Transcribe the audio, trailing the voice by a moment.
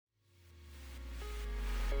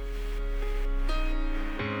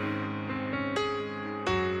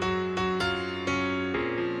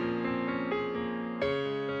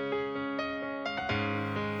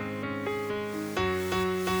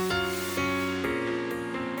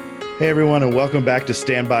Hey, everyone, and welcome back to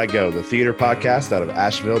Stand By Go, the theater podcast out of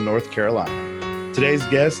Asheville, North Carolina. Today's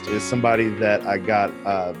guest is somebody that I got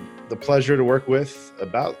the pleasure to work with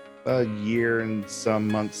about a year and some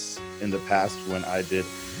months in the past when I did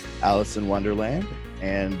Alice in Wonderland.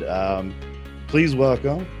 And please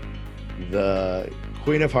welcome the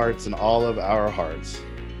Queen of Hearts and all of our hearts,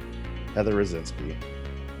 Heather Rosinski.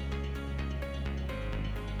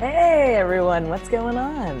 Hey, everyone. What's going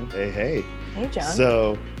on? Hey. Hey, John.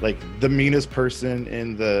 So, like, the meanest person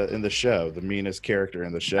in the show, the meanest character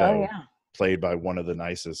in the show, played by one of the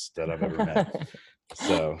nicest that I've ever met.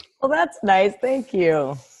 So, well, that's nice. Thank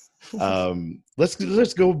you.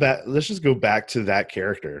 Let's go back. Let's just go back to that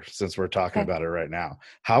character since we're talking about it right now.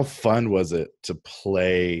 How fun was it to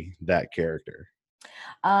play that character?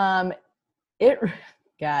 It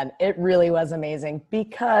really was amazing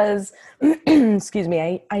because, excuse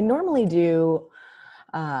me, I normally do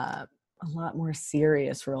a lot more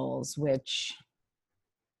serious roles, which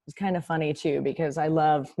is kind of funny too, because I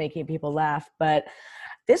love making people laugh. But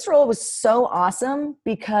this role was so awesome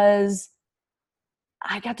because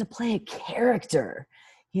I got to play a character.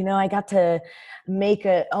 You know, I got to make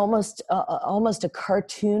almost a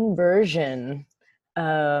cartoon version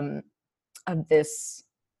of this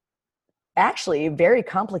actually very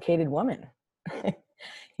complicated woman.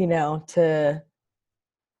 You know,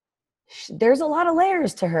 there's a lot of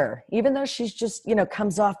layers to her, even though she's just,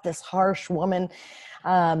 comes off this harsh woman.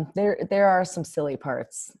 There are some silly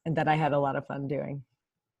parts that I had a lot of fun doing.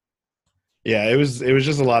 Yeah, it was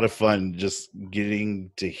just a lot of fun just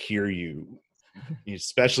getting to hear you,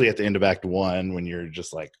 especially at the end of Act 1 when you're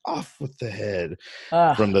just like off with the head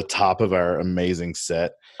from the top of our amazing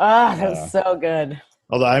set. That was so good.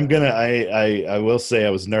 Although I will say I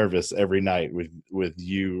was nervous every night with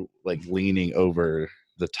you like leaning over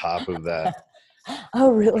the top of that.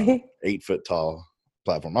 Oh, really? 8 foot tall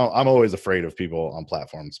platform. I'm always afraid of people on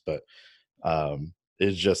platforms, but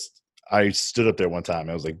it's just, I stood up there one time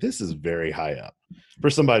and I was like, this is very high up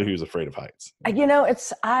for somebody who's afraid of heights.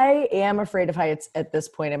 I am afraid of heights at this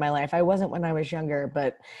point in my life. I wasn't when I was younger,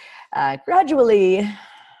 but gradually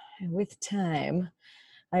with time,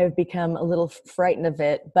 I have become a little frightened of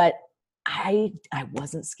it, but I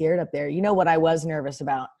wasn't scared up there. You know what I was nervous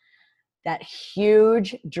about? That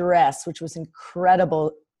huge dress, which was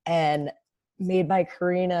incredible and made by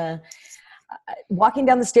Karina walking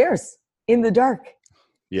down the stairs in the dark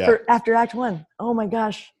after Act 1. Oh my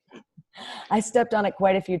gosh. I stepped on it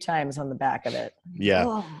quite a few times on the back of it. Yeah.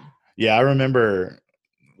 Oh. Yeah, I remember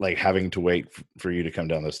like having to wait for you to come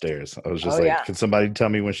down the stairs. I was just can somebody tell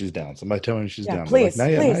me when she's down? Somebody tell me when she's down. Please,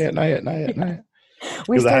 like, not yet.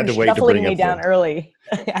 We started shuffling me down early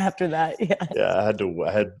after that. Yeah, I had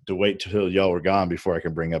to wait till y'all were gone before I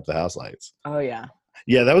could bring up the house lights. Oh yeah.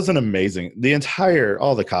 Yeah, that was all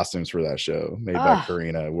the costumes for that show made by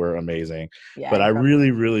Karina were amazing. Yeah, but I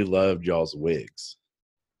really, really loved y'all's wigs.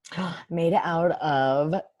 Made out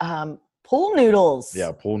of pool noodles.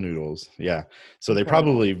 Yeah, pool noodles. Yeah. So they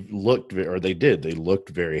probably looked they looked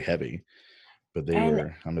very heavy, but they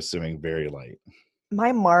were, I'm assuming, very light.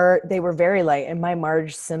 They were very light, and my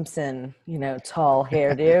Marge Simpson, tall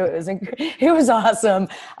hairdo, it was awesome.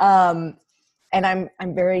 And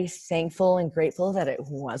I'm very thankful and grateful that it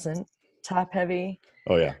wasn't top heavy.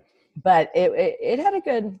 Oh yeah. But it had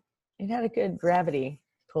a good gravity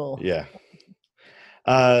pull. Yeah.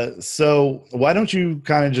 So why don't you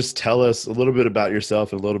kind of just tell us a little bit about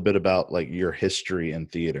yourself, a little bit about like your history in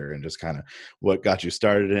theater and just kind of what got you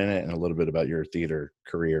started in it and a little bit about your theater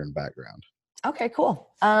career and background. Okay,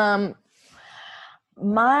 cool.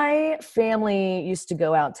 My family used to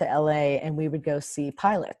go out to LA and we would go see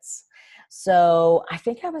pilots. So I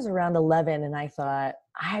think I was around 11 and I thought,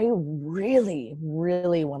 I really,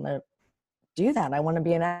 really want to do that. I want to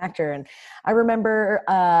be an actor. And I remember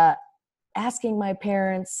asking my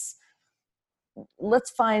parents,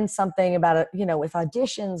 let's find something about it, with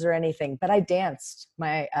auditions or anything. But I danced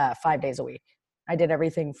my 5 days a week. I did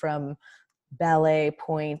everything from ballet,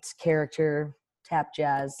 pointe, character, tap,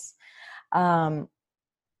 jazz.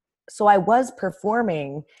 So I was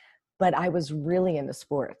performing, but I was really into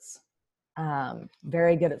sports.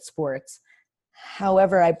 Very good at sports.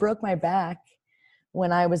 However, I broke my back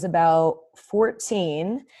when I was about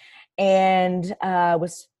 14 and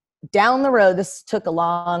was down the road. This took a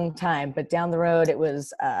long time, but down the road it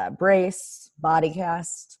was brace, body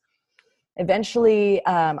cast. Eventually,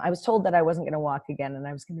 I was told that I wasn't going to walk again and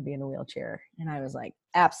I was going to be in a wheelchair. And I was like,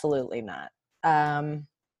 absolutely not. And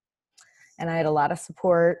I had a lot of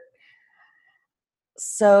support.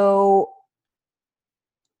 So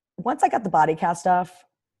once I got the body cast off,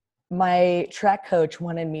 my track coach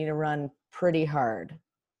wanted me to run pretty hard.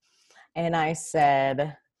 And I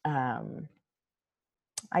said, okay.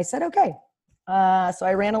 So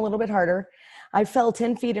I ran a little bit harder. I fell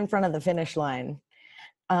 10 feet in front of the finish line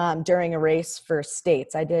during a race for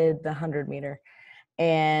states. I did the 100-meter.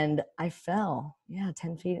 And I fell,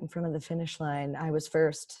 10 feet in front of the finish line. I was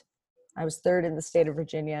first. I was third in the state of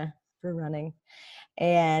Virginia for running.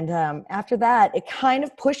 And after that, it kind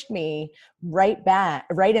of pushed me right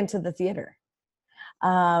into the theater.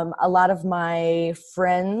 A lot of my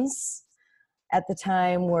friends at the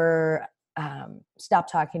time were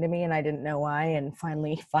stopped talking to me, and I didn't know why. And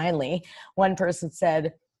finally, one person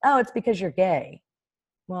said, "Oh, it's because you're gay."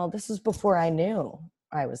 Well, this is before I knew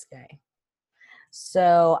I was gay.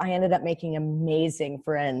 So I ended up making amazing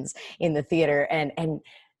friends in the theater, and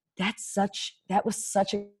that was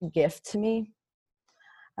such a gift to me,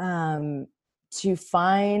 to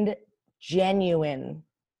find genuine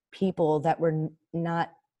people that were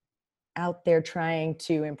not out there trying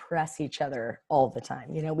to impress each other all the time.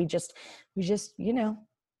 We just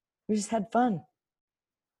had fun,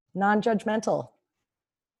 non-judgmental,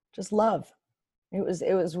 just love.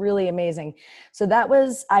 It was really amazing. So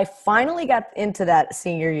I finally got into that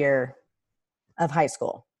senior year of high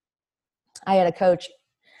school. I had a coach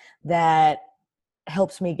that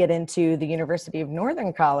helped me get into the University of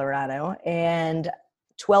Northern Colorado, and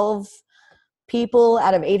 12 people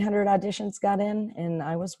out of 800 auditions got in, and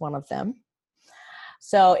I was one of them.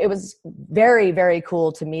 So it was very, very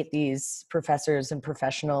cool to meet these professors and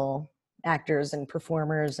professional actors and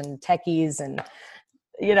performers and techies and,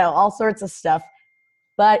 all sorts of stuff.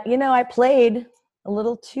 But, I played a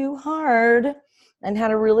little too hard and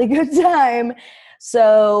had a really good time.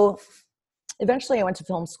 So eventually I went to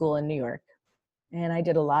film school in New York, and I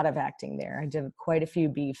did a lot of acting there. I did quite a few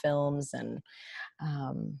B films and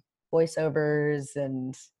voiceovers,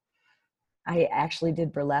 and I actually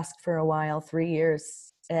did burlesque for a while, 3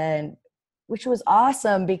 years, and which was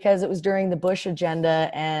awesome because it was during the Bush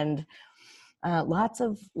agenda and lots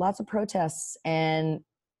of protests, and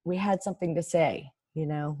we had something to say.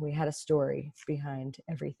 We had a story behind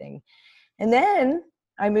everything. And then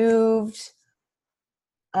I moved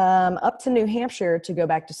up to New Hampshire to go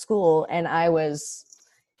back to school, and I was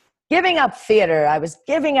giving up theater. I was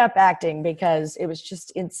giving up acting because it was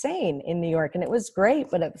just insane in New York, and it was great,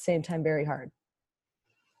 but at the same time, very hard.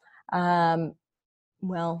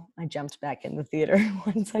 Well, I jumped back in the theater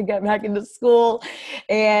once I got back into school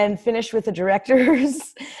and finished with a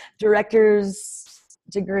director's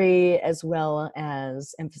degree as well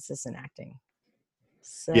as emphasis in acting.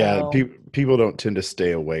 So yeah, people don't tend to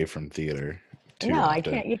stay away from theater too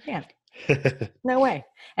often. You can't. No way.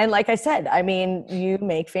 And like I said, I mean, you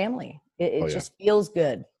make family. It just feels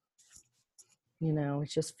good. It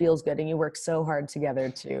just feels good. And you work so hard together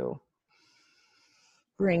to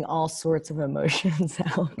bring all sorts of emotions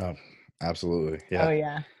out. Oh, absolutely. Yeah. Oh,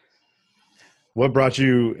 yeah. What brought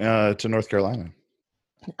you to North Carolina?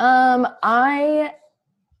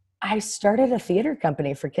 I started a theater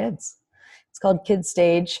company for kids. It's called Kid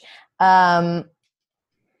Stage. About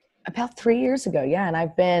 3 years ago. Yeah. And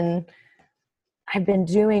I've been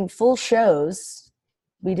doing full shows.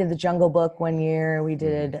 We did the Jungle Book one year. We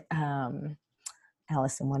did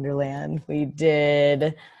Alice in Wonderland. We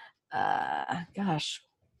did,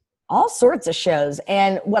 all sorts of shows.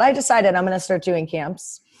 And what I decided, I'm going to start doing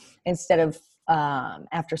camps instead of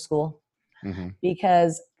after school,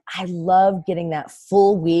 because I love getting that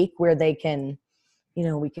full week where they can,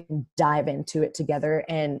 we can dive into it together,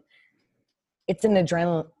 and it's an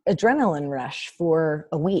adrenaline rush for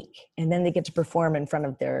a week. And then they get to perform in front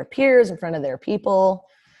of their peers, in front of their people.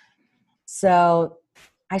 So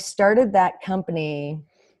I started that company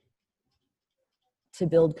to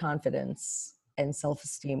build confidence and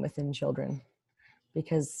self-esteem within children,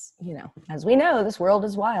 because, as we know, this world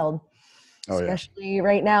is wild, especially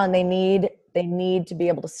right now. And they need to be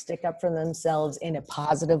able to stick up for themselves in a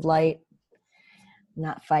positive light,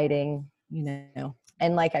 not fighting,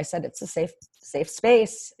 and like I said, it's a safe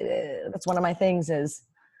space. That's one of my things is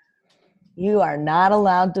you are not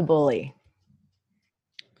allowed to bully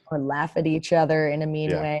or laugh at each other in a mean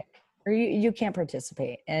way, or you can't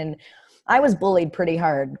participate. And I was bullied pretty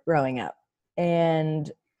hard growing up,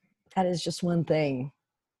 and that is just one thing.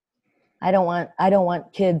 I don't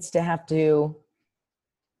want kids to have to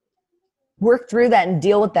work through that and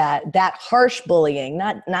deal with that harsh bullying,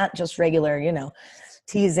 not just regular,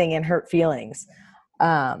 teasing and hurt feelings,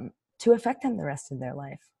 to affect them the rest of their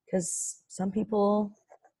life. Because some people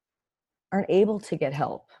aren't able to get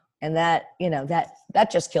help, and that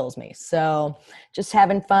just kills me. So just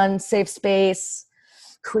having fun, safe space,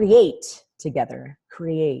 create together,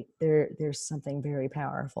 there's something very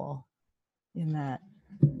powerful in that.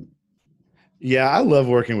 Yeah, I love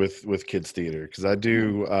working with kids theater because I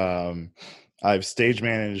do. I've stage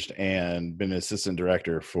managed and been an assistant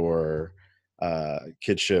director for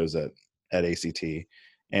kids shows at ACT,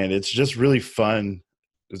 and it's just really fun.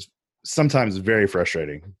 It's sometimes very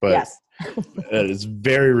frustrating, but Yes. it's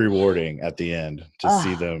very rewarding at the end to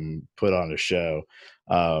see Oh, them put on a show.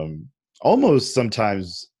 Um, Almost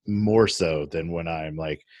sometimes more so than when I'm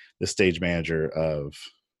like the stage manager of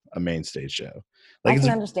a main stage show. I Like can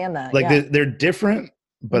it's understand that. like Yeah. they're different,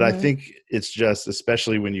 but I Hmm. think it's just,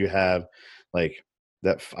 especially when you have like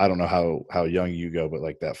that, I don't know how young you go, but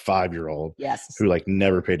like that 5-year-old Yes. who like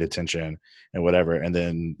never paid attention and whatever, and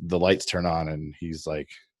then the lights turn on and he's like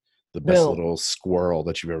the best Boom. little squirrel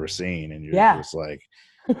that you've ever seen, and you're Yeah. just like,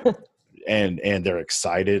 and they're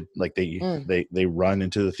excited, like Mm. they run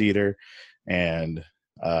into the theater. And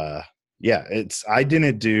yeah, it's I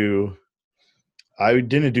didn't do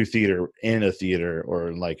theater in a theater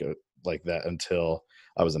or like that until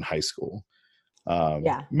I was in high school.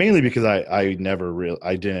 Yeah. Mainly because I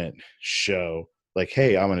didn't show like,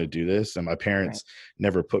 hey, I'm going to do this. And my Right. parents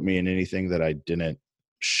never put me in anything that I didn't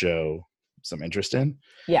show some interest in.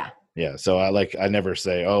 Yeah. Yeah. So I never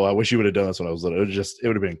say, oh, I wish you would have done this when I was little. It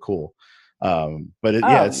would have been cool. But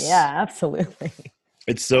yeah, Oh, yeah, absolutely.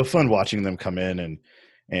 it's so fun watching them come in,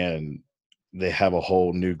 and they have a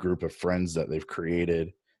whole new group of friends that they've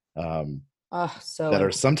created, um, Oh, so that are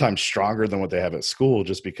important. sometimes stronger than what they have at school,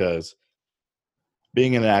 just because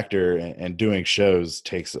being an actor and doing shows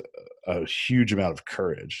takes a huge amount of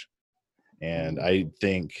courage. And Mm. I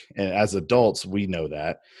think, and as adults, we know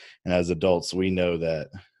that. And as adults, we know that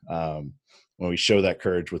when we show that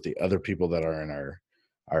courage with the other people that are in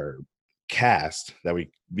our cast, that we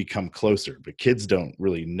become closer. But kids don't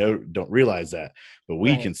realize that, but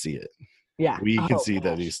we Right. can see it. Yeah. We can Oh see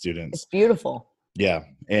that these gosh. It's students, beautiful. yeah,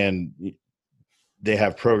 and they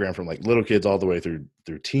have program from like little kids all the way through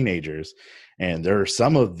teenagers, and there are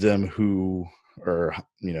some of them who are,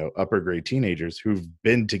 upper grade teenagers who've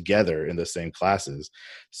been together in the same classes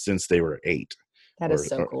since they were 8. That is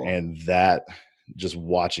so cool. And that, just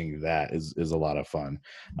watching that is a lot of fun.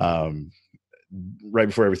 Right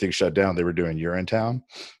before everything shut down, they were doing Urinetown,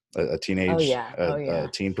 Oh yeah. Oh a yeah.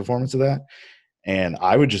 teen performance of that. And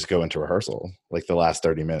I would just go into rehearsal like the last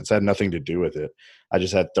 30 minutes. It had nothing to do with it. I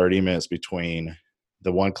just had 30 minutes between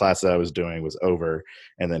the one class that I was doing was over,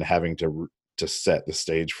 and then having to set the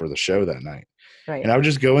stage for the show that night. Right. And I would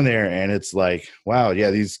just go in there, and it's like, wow, yeah,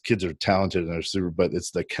 these kids are talented and they're super, but it's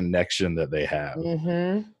the connection that they have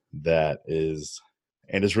Mm-hmm. that is,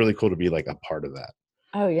 and it's really cool to be like a part of that.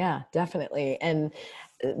 Oh yeah, definitely. And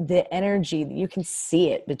the energy, you can see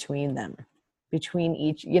it between them, between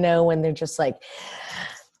each, when they're just like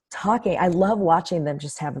talking. I love watching them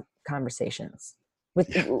just have conversations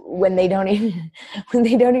with Yeah. when they don't even when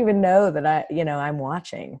they don't even know that I'm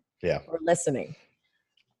watching Yeah. or listening.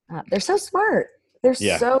 They're so smart. They're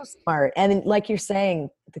Yeah. so smart. And like you're saying,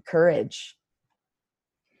 the courage,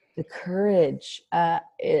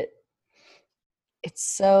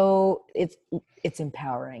 it's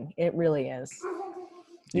empowering. It really is.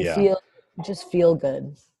 You Yeah. just feel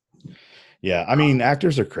good. Yeah. I mean,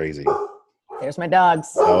 actors are crazy. There's my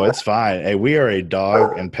dogs. Oh, it's fine. Hey, we are a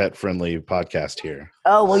dog and pet friendly podcast here.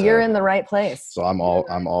 Oh, well, you're So, in the right place. so I'm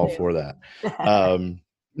all for that.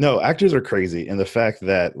 No, actors are crazy. And the fact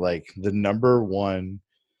that like the number one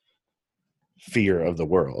fear of the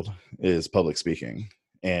world is public speaking.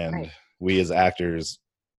 And Right. we as actors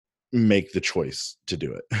make the choice to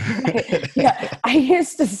do it. Right. Yeah. I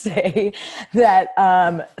used to say that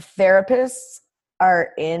therapists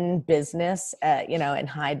are in business, in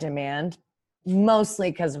high demand, mostly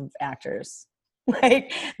because of actors.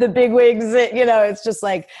 Like the big wigs, it's just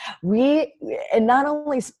like and not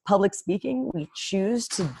only public speaking, we choose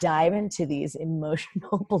to dive into these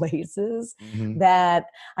emotional places Mhm. that,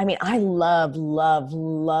 I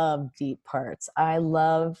love deep parts. I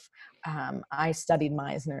studied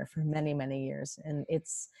Meisner for many, many years, and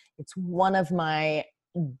it's one of my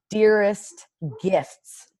dearest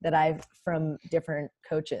gifts that I've from different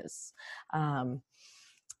coaches.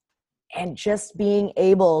 And just being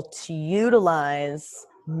able to utilize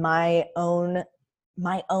my own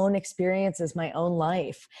experiences, my own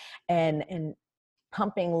life, and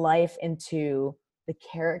pumping life into the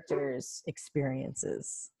characters'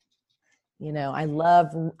 experiences. I'm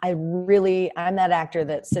that actor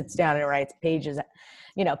that sits down and writes pages,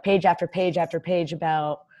 page after page after page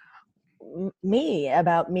about me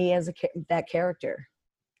as that character.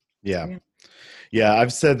 Yeah. Yeah,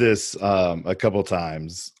 I've said this a couple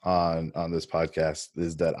times on this podcast,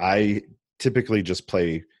 is that I typically just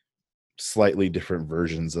play slightly different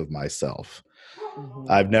versions of myself.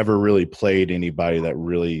 I've never really played anybody that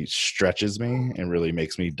really stretches me and really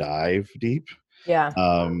makes me dive deep. Yeah.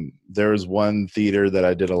 There was one theater that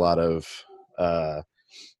I did a lot of,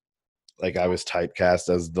 like I was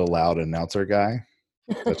typecast as the loud announcer guy.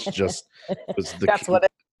 That's just was the That's what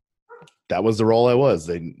it that was the role I was.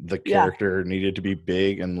 The Yeah. character needed to be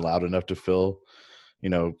big and loud enough to fill,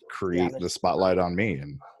 create the spotlight on me,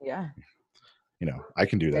 and Yeah. I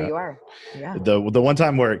can do There that. you are. Yeah. The one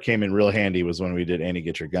time where it came in real handy was when we did Annie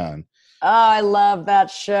Get Your Gun, Oh, I love that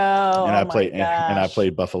show. and Oh I my played and I gosh.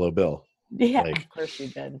 played Buffalo Bill. Yeah, Like, of course you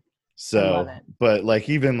did. I love so, it. but like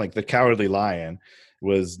even like the Cowardly Lion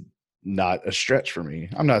was not a stretch for me.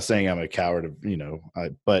 I'm not saying I'm a coward,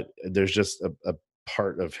 but there's just a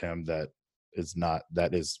part of him that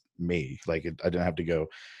is me. Like I didn't have to go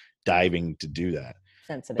diving to do that.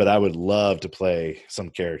 Sensitive. But I would love to play some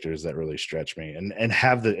characters that really stretch me and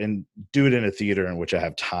do it in a theater in which I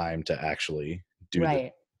have time to actually do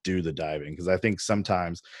the diving. Because I think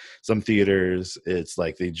sometimes some theaters, it's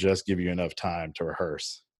like they just give you enough time to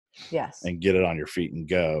rehearse. Yes. And get it on your feet and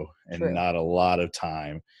go, and not a lot of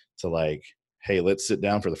time to like, hey, let's sit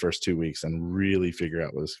down for the first 2 weeks and really figure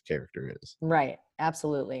out what this character is. Right.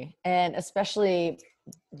 Absolutely. And especially,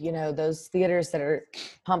 those theaters that are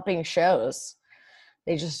pumping shows,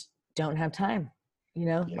 they just don't have time,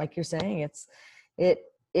 like you're saying. It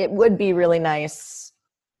would be really nice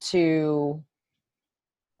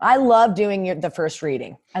I love doing the first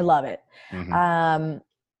reading. I love it. Mm-hmm.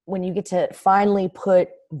 When you get to finally put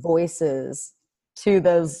voices to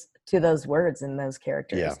those words and those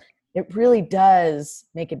characters, it really does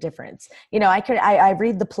make a difference. I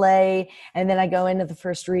read the play and then I go into the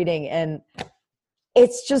first reading and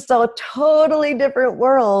it's just a totally different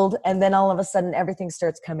world. And then all of a sudden everything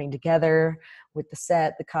starts coming together with the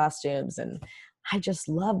set, the costumes. And I just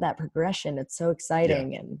love that progression. It's so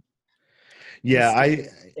exciting.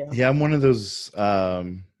 I'm one of those,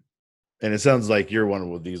 and it sounds like you're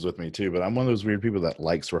one of these with me too, but I'm one of those weird people that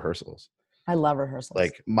likes rehearsals. I love rehearsals.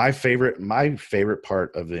 Like my favorite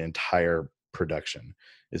part of the entire production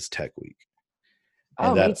is tech week.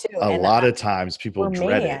 And me too. A lot of times people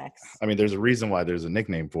dread maniacs. it. I mean, there's a reason why there's a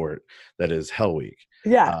nickname for it that is Hell Week.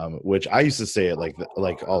 Yeah. Which I used to say it like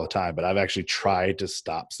all the time, but I've actually tried to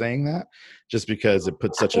stop saying that just because it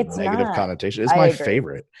puts such a negative connotation. It's my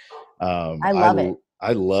favorite. I love it.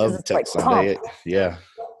 I love Tech Sunday. Yeah.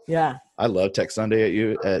 Yeah. I love Tech Sunday at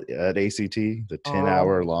you at ACT, the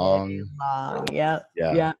 10-hour long. Yeah.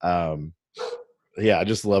 Yeah. I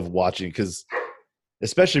just love watching because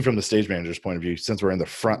especially from the stage manager's point of view, since we're in the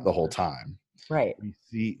front the whole time. Right. We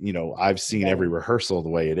see, I've seen every rehearsal the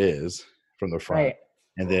way it is from the front. Right.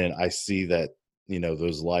 And then I see that,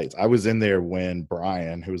 those lights. I was in there when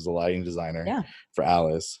Brian, who was the lighting designer for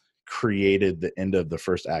Alice, created the end of the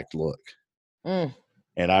first act look. Mm.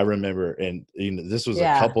 And I remember, and this was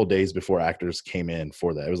a couple days before actors came in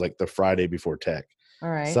for that. It was like the Friday before Tech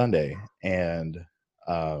Sunday. And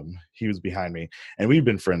he was behind me, and we'd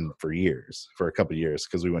been friends for a couple of years,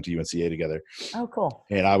 because we went to UNCA together. Oh, cool.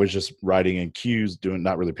 And I was just writing in cues,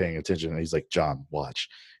 not really paying attention. And he's like, John, watch.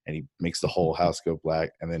 And he makes the whole house go black.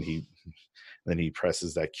 And then he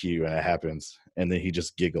presses that cue and it happens. And then he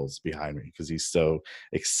just giggles behind me because he's so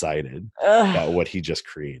excited about what he just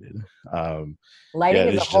created. Lighting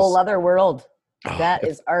is a whole other world. That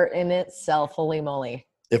is art in itself. Holy moly.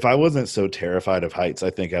 If I wasn't so terrified of heights, I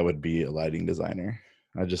think I would be a lighting designer.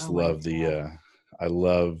 I just love I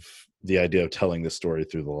love the idea of telling the story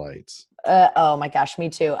through the lights. Oh my gosh, me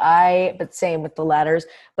too. But same with the ladders.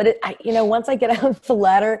 But once I get out the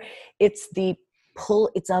ladder, it's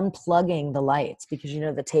unplugging the lights because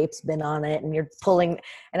the tape's been on it and you're pulling.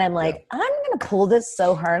 And I'm like, I'm going to pull this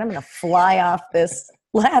so hard, I'm going to fly off this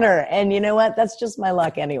ladder. And you know what? That's just my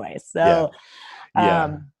luck anyway. So,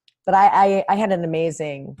 but I had an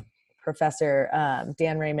amazing professor,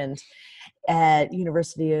 Dan Raymond, at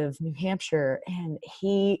University of New Hampshire, and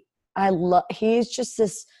he's just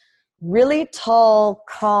this really tall,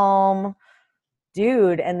 calm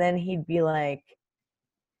dude, and then he'd be like,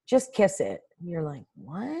 just kiss it. And you're like,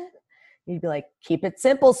 what? He'd be like, keep it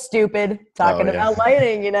simple, stupid, talking about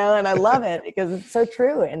lighting, and I love it because it's so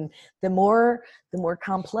true. And the more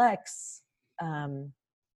complex,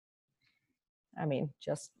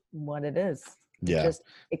 just what it is.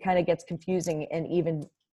 It kind of gets confusing and even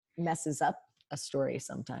messes up a story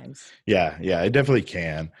sometimes. Yeah, it definitely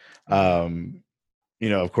can.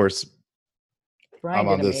 Of course, Brian I'm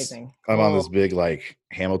on this big like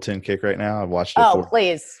Hamilton kick right now. I've watched it.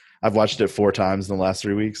 Please. I've watched it 4 times in the last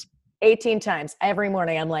 3 weeks. 18 times. Every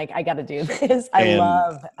morning I'm like, I got to do this. I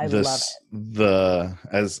love it.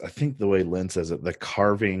 As I think the way Lynn says it, the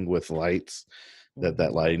carving with lights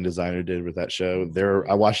that lighting designer did with that show.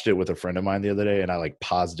 I watched it with a friend of mine the other day, and I like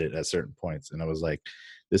paused it at certain points, and I was like,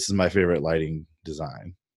 "This is my favorite lighting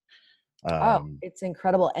design." Oh, Um, it's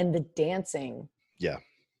incredible. And the dancing. yeah,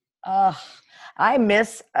 I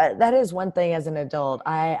miss that is one thing as an adult.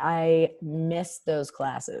 I miss those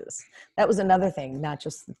classes. That was another thing, not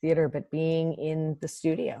just the theater, but being in the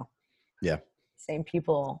studio. yeah, Same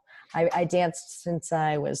people. I danced since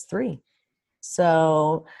I was 3.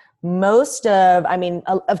 So I mean,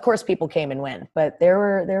 of course people came and went, but there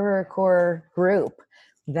were a core group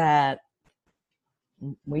that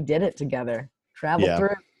we did it together, yeah.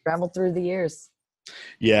 traveled through the years.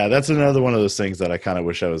 Yeah, that's another one of those things that I kind of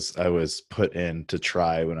wish I was put in to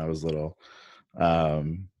try when I was little.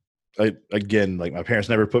 Again, like my parents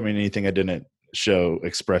never put me in anything I didn't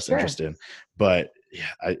express Sure. interest in, but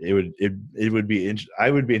yeah, it would be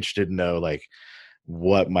I would be interested to know like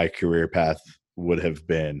what my career path would have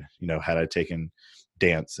been, had I taken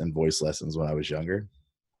dance and voice lessons when I was younger,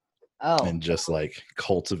 Oh, and just like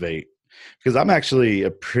cultivate, because I'm actually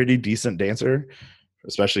a pretty decent dancer,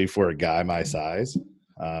 especially for a guy my size.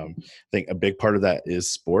 I think a big part of that is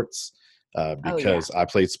sports, because I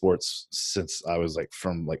played sports since I was like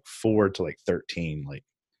from like 4 to like 13, like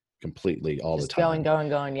completely all just the time.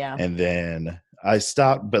 going. Yeah. And then I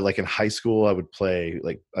stopped, but like in high school, I would play,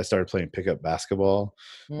 like I started playing pickup basketball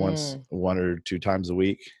one or two times a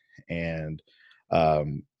week. And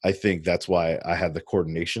I think that's why I have the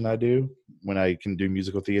coordination I do when I can do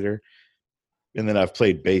musical theater. And then I've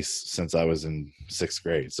played bass since I was in 6th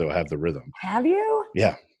grade, so I have the rhythm. Have you?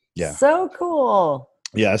 Yeah, yeah, So cool.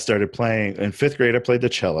 yeah. I started playing in 5th grade. I played the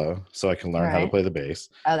cello, so I can learn how to play the bass.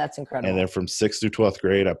 Oh, that's incredible. And then from 6th through 12th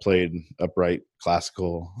grade, I played upright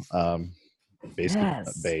classical bass. And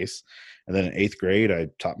then in 8th grade, I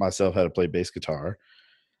taught myself how to play bass guitar.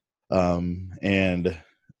 And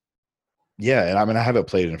yeah, and I mean, I haven't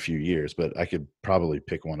played in a few years, but I could probably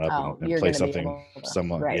pick one up and play something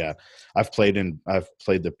somewhat. Right. Yeah, I've played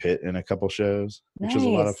the Pit in a couple shows, which was a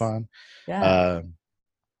lot of fun. Yeah.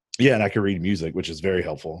 Yeah, and I can read music, which is very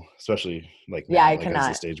helpful, especially like now, I cannot.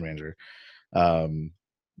 As a stage manager.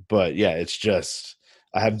 But yeah, it's just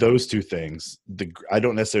I have those two things. I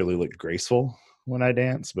don't necessarily look graceful when I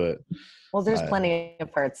dance, but there's plenty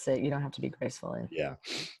of parts that you don't have to be graceful in. Yeah.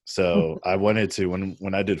 So I wanted to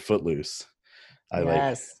when I did Footloose, I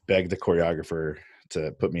like begged the choreographer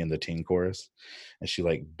to put me in the teen chorus, and she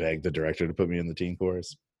like begged the director to put me in the teen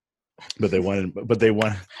chorus. But they wanted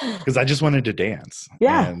because I just wanted to dance.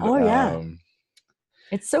 Yeah. And,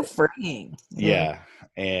 it's so freeing. Yeah.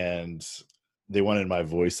 And they wanted my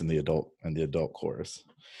voice in the adult chorus.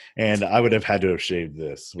 And I would have had to have shaved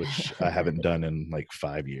this, which I haven't done in like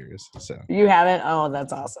 5 years. So you haven't? Oh,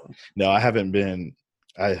 that's awesome. No, I haven't been.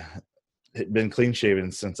 I've been clean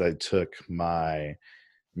shaven since I took my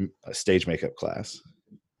stage makeup class.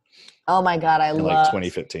 Oh my God, I love like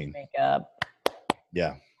 2015 makeup.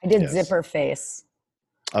 Yeah, I did zipper face.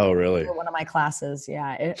 Oh, really? For one of my classes,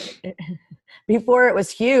 yeah. Before it was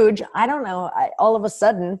huge. I don't know. All of a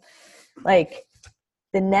sudden, like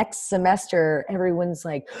the next semester, everyone's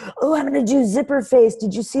like, "Oh, I'm going to do zipper face.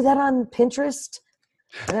 Did you see that on Pinterest?"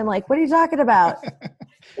 And I'm like, "What are you talking about?"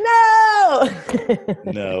 No.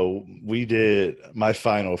 No, we did. My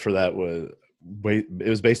final for that was it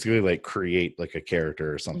was basically like create like a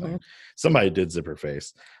character or something. Mm-hmm. Somebody did zipper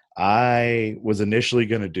face. I was initially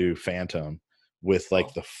going to do Phantom with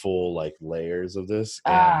like the full like layers of this.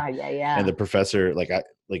 And, And the professor,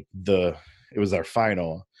 it was our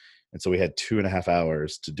final. And so we had 2.5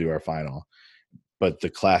 hours to do our final. But the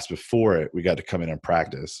class before it, we got to come in and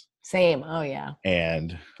practice. Same. Oh, yeah.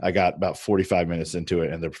 And I got about 45 minutes into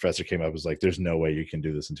it, and the professor came up and was like, "There's no way you can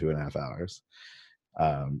do this in 2.5 hours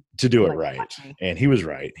to do it right." And he was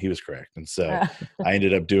right. He was correct. And so I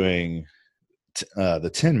ended up doing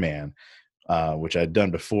the Tin Man, which I'd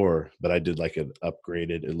done before, but I did like an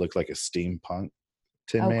upgraded. It looked like a steampunk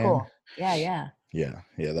Tin Man. Cool. Yeah.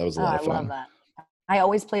 That was a lot of fun. I love that. I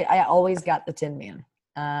always got the Tin Man.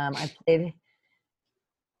 I played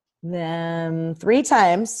them 3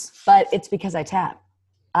 times, but it's because I tap.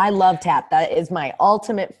 I love tap. That is my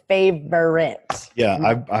ultimate favorite.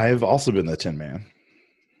 Yeah, I've also been the Tin Man.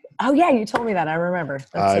 Oh yeah, you told me that. I remember.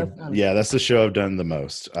 That's so fun. Yeah, that's the show I've done the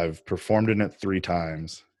most. I've performed in it 3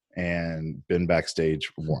 times and been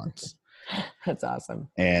backstage once. That's awesome.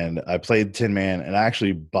 And I played Tin Man, and I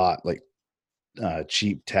actually bought like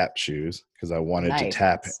cheap tap shoes because I wanted to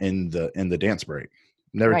tap in the dance break.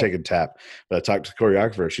 Never taken tap, but I talked to the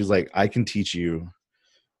choreographer. She's like, "I can teach you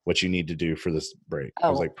what you need to do for this break." I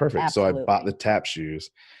was like, "Perfect." Absolutely. So I bought the tap shoes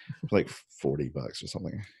for like $40 or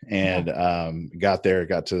something, and got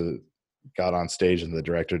to got on stage and the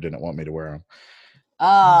director didn't want me to wear them.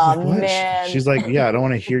 Oh, Like, what? man. She's like, yeah, I don't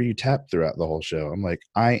want to hear you tap throughout the whole show. I'm like,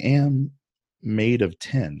 I am made of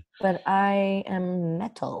tin. But I am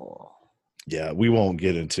metal. Yeah, we won't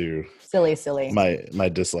get into Silly. my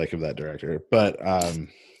dislike of that director, but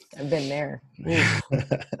I've been there.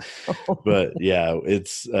 but yeah,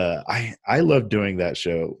 it's I love doing that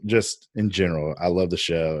show just in general. I love the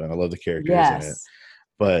show and I love the characters in it.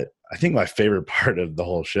 But I think my favorite part of the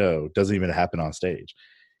whole show doesn't even happen on stage.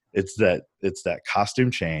 It's that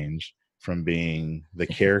costume change from being the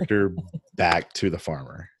character back to the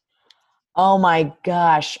farmer. Oh my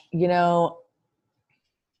gosh. You know,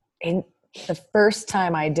 and the first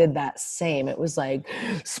time I did that same, it was like,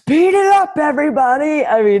 speed it up, everybody.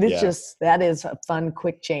 I mean, it's just, that is a fun,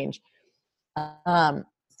 quick change. But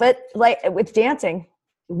like with dancing,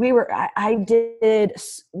 I did,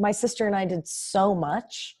 my sister and I did so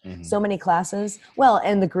much, so many classes. Well,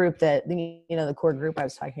 and the group that, the core group I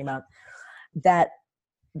was talking about, that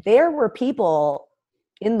there were people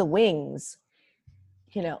in the wings,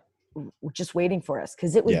 just waiting for us.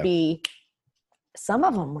 Cause it would be, some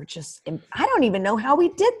of them were just, I don't even know how we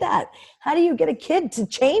did that. How do you get a kid to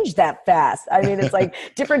change that fast? I mean, it's like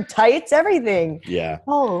different tights, everything. Yeah.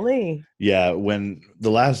 Holy. Yeah. When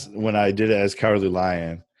I did it as Cowardly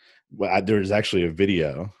Lion, there's actually a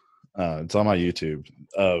video. It's on my YouTube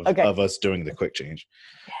of us doing the quick change.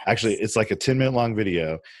 Yes. Actually, it's like a 10-minute long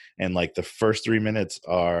video. And like the first 3 minutes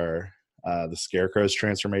are the Scarecrow's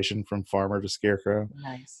transformation from farmer to Scarecrow.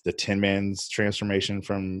 Nice. The Tin Man's transformation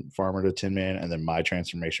from farmer to Tin Man, and then my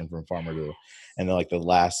transformation from farmer to, and then like the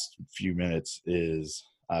last few minutes is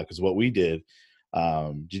because what we did.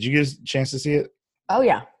 Did you get a chance to see it? Oh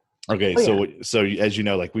yeah. Okay, so as you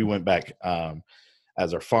know, like we went back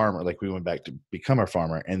as our farmer, like we went back to become our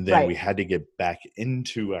farmer, and then we had to get back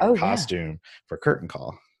into our costume for curtain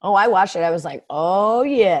call. Oh, I watched it. I was like, "Oh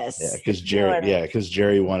yes." Yeah, because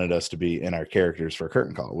Jerry wanted us to be in our characters for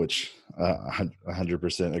curtain call, which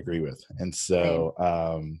 100% agree with. And so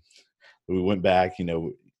we went back. I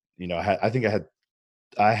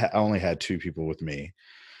only had 2 people with me.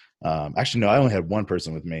 Actually, no, I only had 1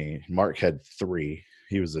 person with me. Mark had 3.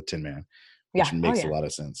 He was a Tin Man, which makes a lot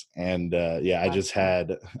of sense. And I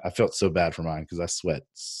felt so bad for mine because I sweat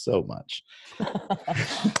so much.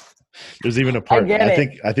 There's even a part I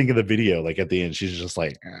think in the video, like at the end, she's just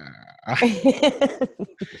like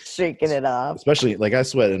shaking it off. Especially like I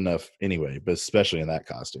sweat enough anyway, but especially in that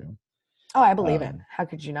costume. Oh, I believe it. How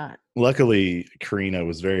could you not? Luckily, Karina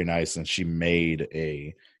was very nice and she made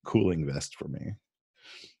a cooling vest for me.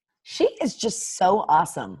 She is just so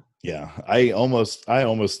awesome. Yeah, I almost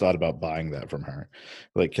thought about buying that from her.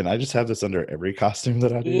 Like, can I just have this under every costume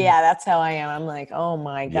that I do? Yeah, that's how I am. I'm like, oh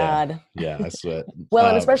my God. Yeah, I sweat. Well,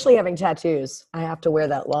 and especially having tattoos, I have to wear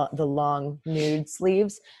the long nude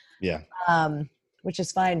sleeves. Yeah. Which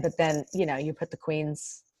is fine, but then you put the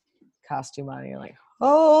Queen's costume on, and you're like,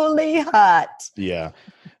 holy hot. Yeah,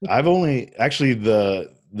 I've only actually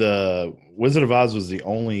the Wizard of Oz was the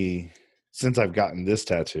only, since I've gotten this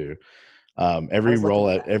tattoo. Every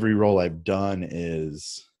role I've done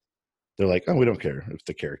is they're like, oh, we don't care if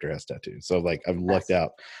the character has tattoos. So like I've lucked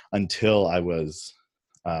out until I was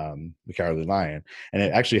the Cowardly Lion, and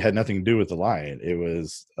it actually had nothing to do with the lion. It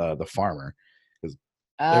was the farmer, because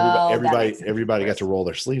everybody got to roll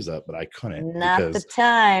their sleeves up, but I couldn't. Not the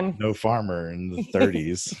time. No farmer in the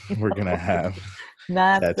 30s were gonna have.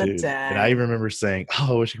 Not tattoos. The time. And I even remember saying,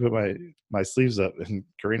 oh, I wish I could put my sleeves up. And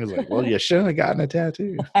Karina's like, well, you shouldn't have gotten a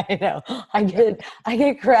tattoo. I know. I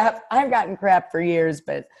get crap. I've gotten crap for years,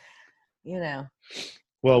 but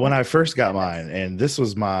Well, when I first got mine, and this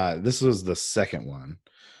was the second one.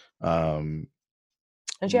 Don't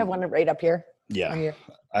you have one right up here? Yeah.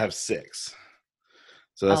 I have 6.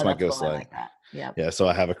 So that's my ghost light. Like that. Yeah. So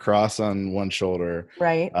I have a cross on one shoulder.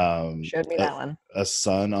 Right. Showed me that one. A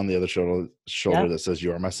sun on the other shoulder that says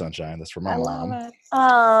 "You are my sunshine." That's for my mom. Love it.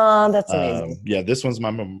 Oh, that's amazing. Yeah, this one's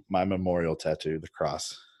my memorial tattoo, the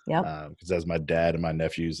cross. Yep. Because it has my dad and my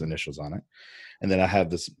nephew's initials on it. And then I have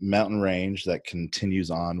this mountain range that continues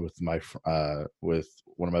on with with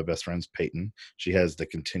one of my best friends, Peyton. She has the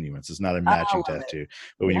continuance. It's not a matching tattoo,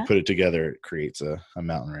 but when you put it together, it creates a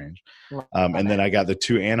mountain range. And then I got the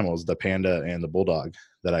 2 animals, the panda and the bulldog,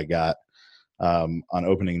 that I got on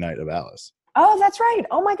opening night of Alice. Oh, that's right.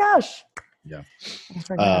 Oh my gosh. Yeah.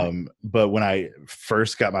 But when I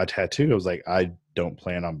first got my tattoo, I was like, I don't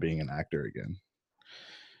plan on being an actor again.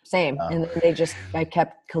 Same. And I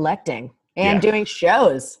kept collecting and doing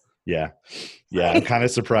shows. Yeah. I'm kind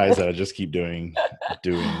of surprised that I just keep doing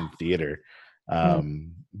theater.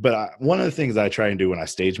 But one of the things I try and do when I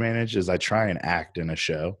stage manage is I try and act in a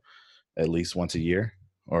show. at least once a year,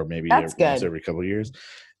 or maybe That's once good. every couple of years,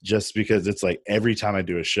 just because it's like every time I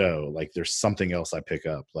do a show, like there's something else I pick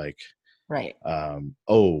up. Like, Right.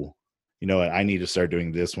 oh, you know what? I need to start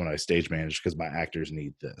doing this when I stage manage because my actors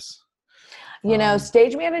need this. You know,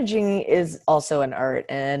 stage managing is also an art,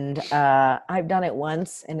 and I've done it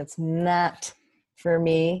once, and it's not for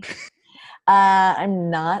me. I'm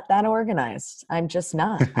not that organized. I'm just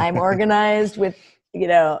not. I'm organized with, you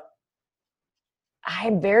know,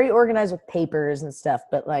 I'm very organized with papers and stuff,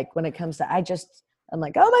 but like when it comes to, I'm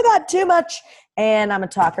like, oh my God, too much. And I'm a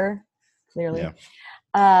talker, clearly. Yeah.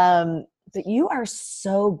 But you are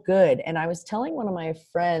so good. And I was telling one of my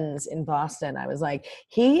friends in Boston, I was like,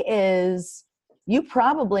 you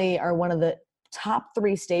probably are one of the top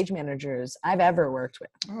 3 stage managers I've ever worked with.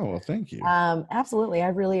 Oh, well, thank you. Absolutely. I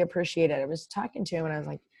really appreciate it. I was talking to him and I was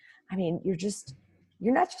like, I mean, you're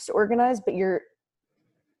not just organized, but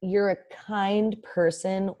you're a kind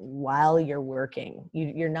person while you're working.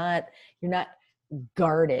 You're not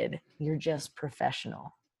guarded. You're just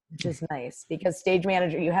professional, which is nice because stage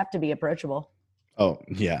manager, you have to be approachable. Oh,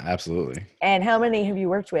 yeah, absolutely. And how many have you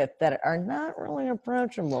worked with that are not really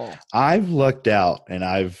approachable? I've lucked out and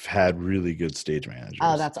I've had really good stage managers.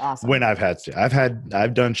 Oh, that's awesome. When I've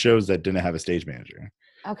done shows that didn't have a stage manager.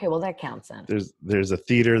 Okay, well that counts then. There's a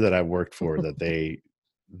theater that I worked for that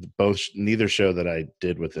neither show that I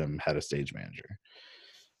did with them had a stage manager.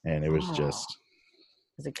 And it was just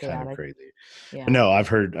kind of crazy. Yeah. But no, I've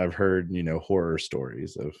heard, you know, horror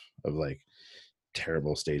stories of like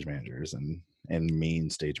terrible stage managers and mean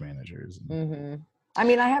stage managers. Mm-hmm. I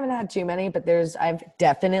mean, I haven't had too many, but I've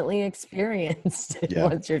definitely experienced it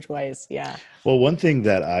once or twice. Yeah. Well, one thing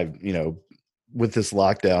that I've, you know, with this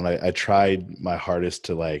lockdown, I tried my hardest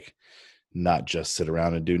to like not just sit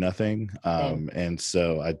around and do nothing. And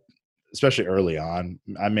so especially early on,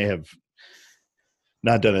 I may have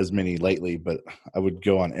not done as many lately, but I would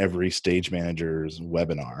go on every stage manager's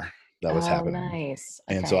webinar that was happening. Nice.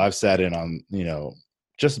 Okay. And so I've sat in on, you know,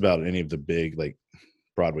 just about any of the big like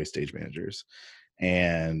Broadway stage managers,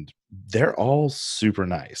 and they're all super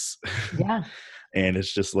nice. Yeah. And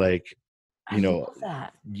it's just like, you know,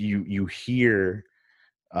 you hear,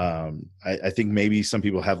 I think maybe some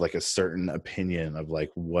people have like a certain opinion of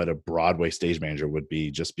like what a Broadway stage manager would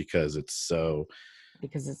be just because it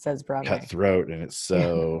says Broadway cutthroat and it's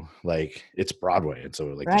so like it's Broadway. And so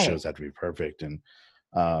like the shows have to be perfect. And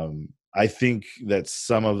I think that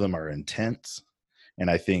some of them are intense, and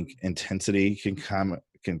I think intensity can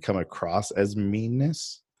come across as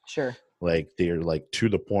meanness. Sure. Like they're like to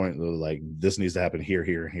the point, like this needs to happen here,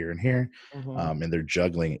 here, here, and here. Mm-hmm. And they're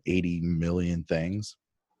juggling 80 million things.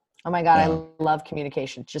 Oh my God, I love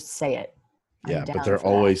communication. Just say it. Yeah, but they're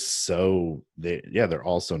always they're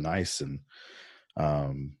all so nice, and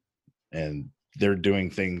they're doing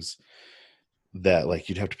things that like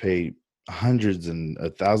you'd have to pay hundreds and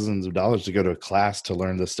thousands of dollars to go to a class to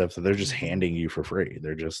learn this stuff that they're just handing you for free.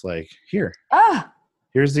 They're just like, here's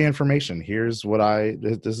the information. This is what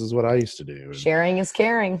I used to do. Sharing is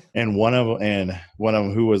caring. And one of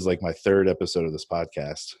them who was like my 3rd episode of this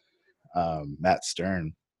podcast, Matt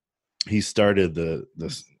Stern, he started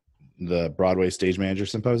the Broadway Stage Manager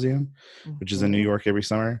Symposium, which is in New York every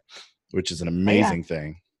summer, which is an amazing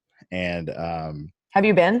thing. And have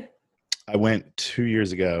you been? I went 2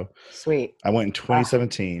 years ago. Sweet. I went in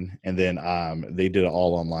 2017, and then they did it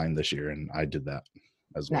all online this year, and I did that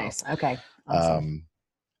as well. Nice. Okay. Awesome.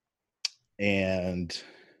 And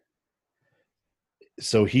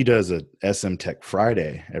so he does a SM Tech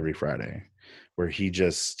Friday every Friday, where he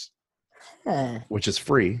just, which is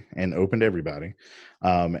free and open to everybody.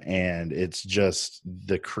 And it's just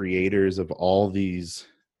the creators of all these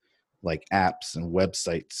like apps and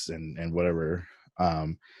websites and whatever.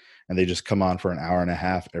 And they just come on for an hour and a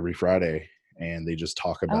half every Friday, and they just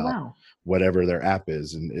talk about whatever their app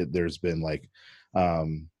is. And there's been like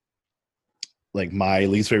my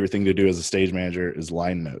least favorite thing to do as a stage manager is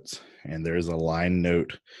line notes. And there's a line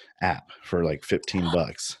note app for like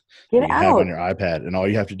 $15 you have on your iPad. And all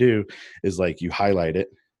you have to do is like you highlight it,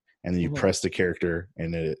 and then you press the character,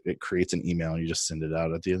 and it creates an email, and you just send it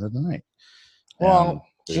out at the end of the night. Well,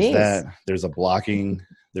 there's a blocking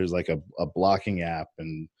app,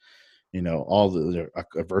 and you know, all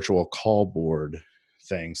a virtual call board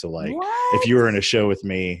thing. So like if you were in a show with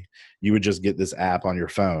me, you would just get this app on your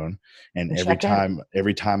phone, and every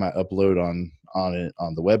time I upload on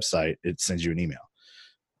the website, it sends you an email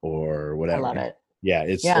or whatever. I love it. Yeah,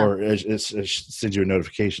 it sends you a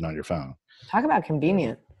notification on your phone. Talk about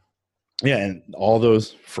convenient. Yeah, and all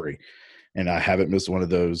those free. And I haven't missed one of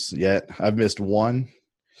those yet. I've missed one,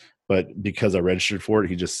 but because I registered for it,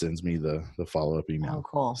 he just sends me the follow-up email. Oh,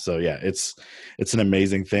 cool. So yeah, it's an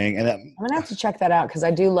amazing thing. And I'm gonna have to check that out because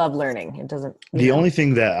I do love learning. It doesn't. The only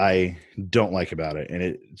thing that I don't like about it, and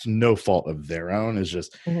it's no fault of their own, is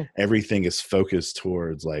just everything is focused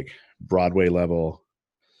towards like Broadway level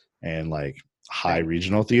and like high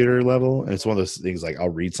regional theater level. And it's one of those things like I'll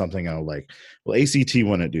read something and I'll like, well, ACT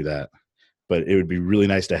wouldn't do that, but it would be really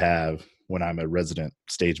nice to have when I'm a resident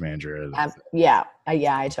stage manager. I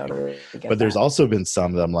totally get But there's also been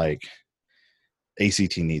some that I'm like,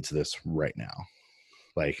 ACT needs this right now.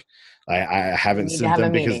 Like I haven't sent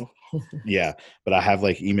them because yeah, but I have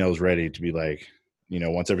like emails ready to be like,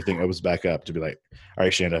 once everything opens back up, to be like, all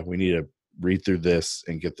right, Shanda, we need to read through this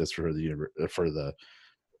and get this for the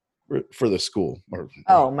school or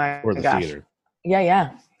the theater.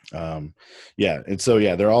 Yeah. And so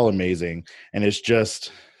they're all amazing, and it's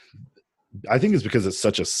just, I think it's because it's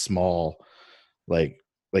such a small like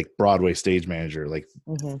Broadway stage manager, like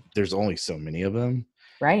there's only so many of them,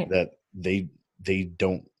 right, that they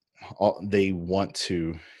want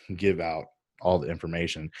to give out all the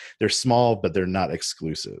information. They're small, but they're not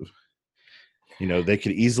exclusive. They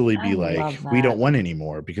could easily be like, we don't want any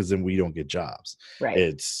more because then we don't get jobs. Right.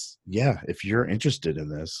 It's if you're interested in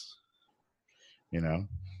this,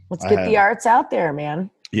 let's get the arts out there, man.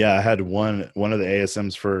 Yeah. I had one of the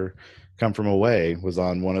ASMs for Come From Away was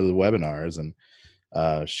on one of the webinars, and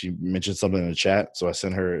she mentioned something in the chat. So I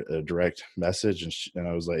sent her a direct message, and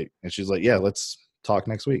I was like, and she's like, yeah, let's talk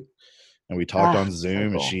next week. And we talked on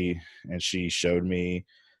Zoom, so cool. and she showed me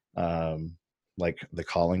like the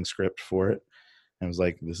calling script for it, and was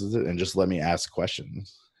like, this is it, and just let me ask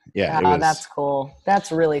questions. That's cool.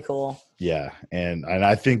 That's really cool. Yeah. And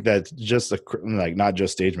I think that's just like not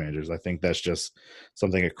just stage managers. I think that's just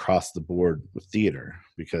something across the board with theater,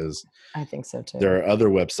 because I think so too. There are other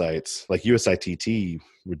websites like USITT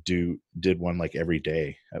did one like every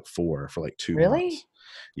day at 4 for like 2 really? months.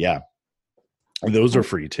 Yeah. And those are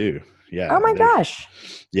free too. Yeah. Oh my gosh.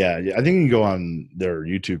 Yeah. I think you can go on their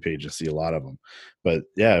YouTube page and see a lot of them. But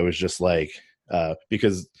yeah, it was just like,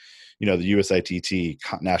 because, the USITT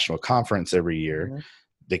national conference every year,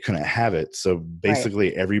 they couldn't have it. So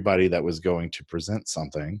basically everybody that was going to present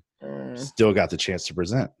something still got the chance to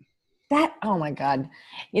present. Oh my God.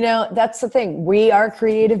 That's the thing. We are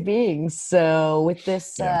creative beings. So with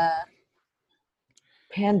this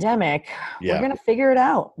pandemic, we're going to figure it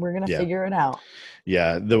out. Figure it out.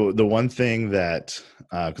 Yeah. The one thing that,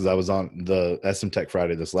 cause I was on the SM Tech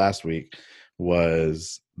Friday this last week,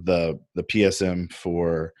 was the PSM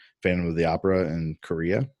for Phantom of the Opera in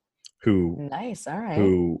Korea, who nice. All right.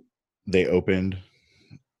 Who they opened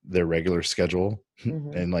their regular schedule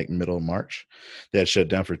in like middle of March. They had shut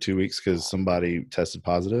down for 2 weeks because somebody tested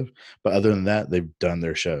positive. But other than that, they've done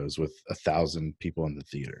their shows with 1,000 people in the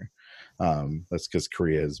theater. That's because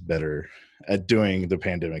Korea is better at doing the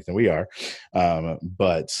pandemic than we are.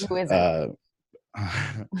 But who isn't?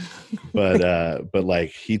 but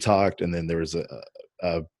like he talked, and then there was a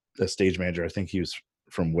stage manager, I think he was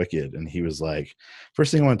from Wicked, and he was like,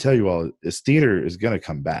 first thing I want to tell you all is theater is going to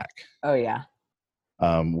come back. Oh yeah.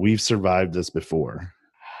 We've survived this before.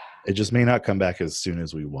 It just may not come back as soon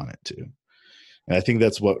as we want it to. And I think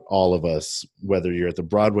that's what all of us, whether you're at the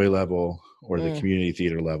Broadway level or the community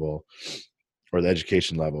theater level or the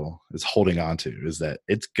education level, is holding on to, is that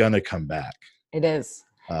it's going to come back. It is.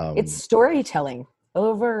 It's storytelling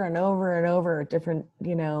over and over and over, different,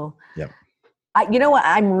 Yep. You know what?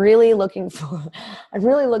 I'm really looking forward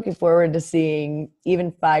to seeing,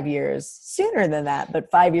 even 5 years sooner than that, but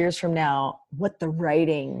 5 years from now, what the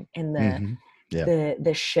writing and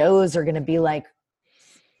the shows are going to be like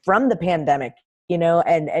from the pandemic,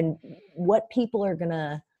 and what people are going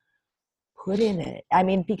to put in it. I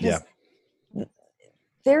mean, because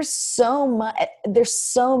there's so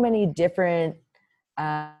many different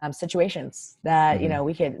situations that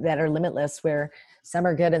that are limitless, where some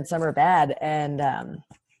are good and some are bad, and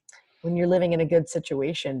when you're living in a good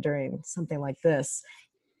situation during something like this,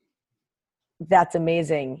 that's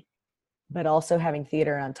amazing. But also having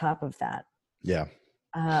theater on top of that,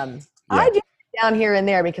 I do down here and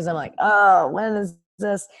there, because I'm like, oh, when is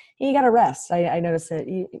this? You got to rest. I notice that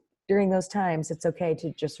during those times, it's okay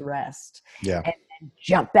to just rest, and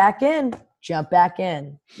jump back in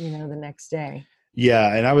the next day.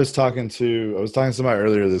 Yeah. And I was talking to somebody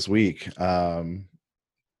earlier this week,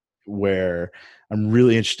 where I'm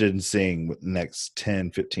really interested in seeing what the next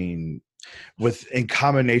 10, 15, in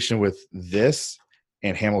combination with this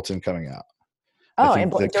and Hamilton coming out. Oh,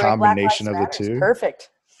 and the combination of the two.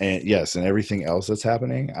 Perfect. And yes, and everything else that's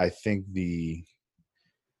happening, I think we're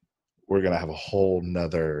going to have a whole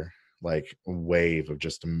nother like wave of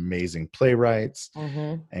just amazing playwrights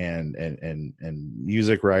Mm-hmm. and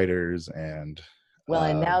music writers and Well,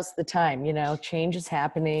 and now's the time, change is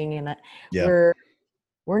happening, and yeah,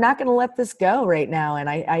 we're not going to let this go right now. And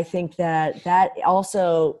I think that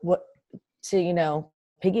also what to,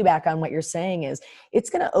 piggyback on what you're saying is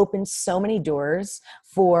it's going to open so many doors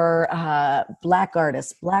for Black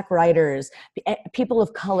artists, Black writers, people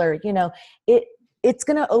of color. It's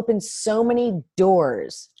going to open so many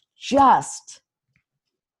doors just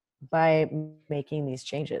by making these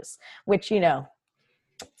changes, which,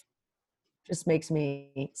 just makes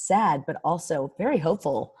me sad, but also very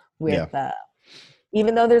hopeful with, yeah,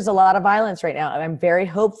 even though there's a lot of violence right now, I'm very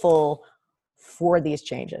hopeful for these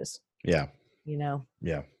changes, yeah, you know?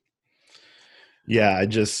 yeah, yeah.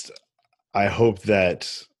 I hope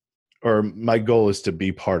that, or my goal is to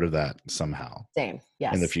be part of that somehow Same.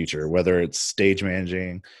 in the Yes. future, whether it's stage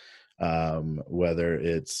managing, whether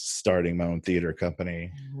it's starting my own theater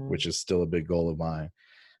company, Mhm. which is still a big goal of mine,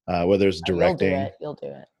 whether it's You'll do directing. it. You'll do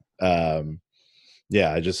it.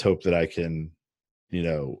 Yeah, I just hope that I can,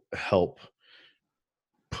 help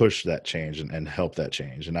push that change and help that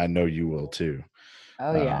change. And I know you will too.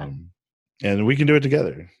 Oh yeah. Um, and we can do it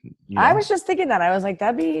together, I was just thinking that. I was like,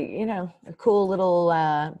 that'd be, a cool little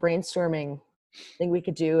brainstorming thing we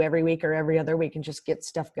could do every week or every other week and just get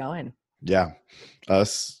stuff going. Yeah.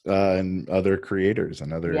 Us and other creators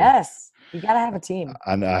and other, Yes. You got to have a team.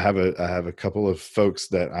 I have a couple of folks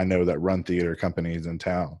that I know that run theater companies in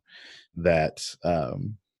town that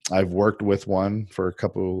I've worked with one for a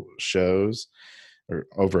couple shows or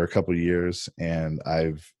over a couple years, and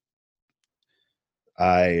I've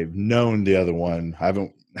known the other one. I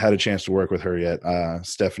haven't had a chance to work with her yet.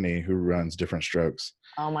 Stephanie, who runs Different Strokes.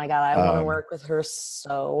 Oh my God. I want to work with her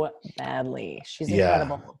so badly. She's Yeah,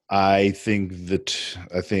 incredible. I think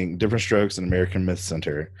Different Strokes and American Myth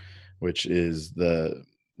Center, which is the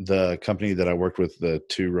company that I worked with the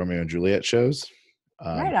 2 Romeo and Juliet shows.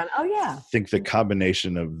 Right on. Oh yeah. I think the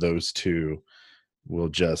combination of those two will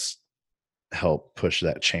just help push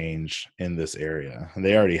that change in this area. And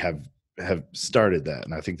they already have started that.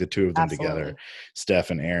 And I think the two of them Absolutely. together, Steph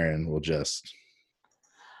and Aaron, will just.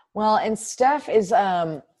 Well, and Steph is,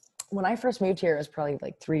 when I first moved here, it was probably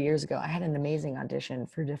like 3 years ago. I had an amazing audition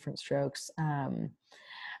for Different Strokes.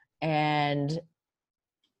 And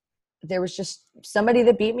there was just somebody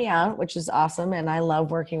that beat me out, which is awesome. And I love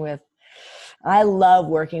working with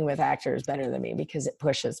actors better than me because it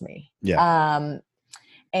pushes me. Yeah.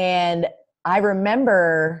 And I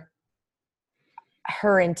remember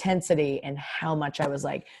her intensity and how much I was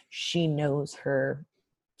like, she knows her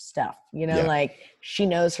stuff, Yeah. like she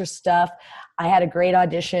knows her stuff. I had a great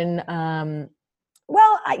audition. You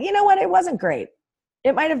know what? It wasn't great.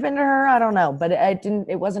 It might've been to her. I don't know, but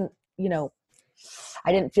it wasn't,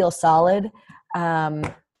 I didn't feel solid,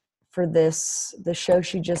 for the show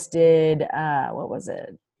she just did. What was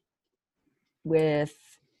it with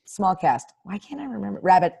small cast? Why can't I remember?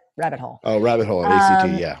 Rabbit Hole. Oh, Rabbit Hole,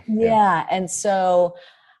 ACT. Yeah. And so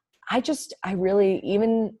I really,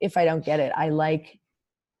 even if I don't get it, I like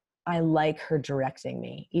her directing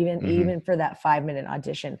me, even for that 5-minute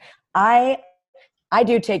audition. I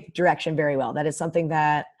do take direction very well. That is something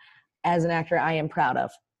that as an actor, I am proud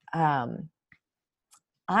of.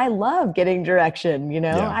 I love getting direction,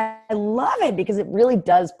 Yeah. I love it because it really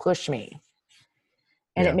does push me.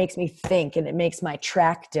 And it makes me think, and it makes my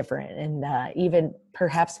track different, and even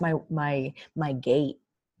perhaps my gait,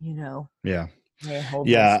 Yeah.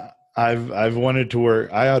 Yeah. I've wanted to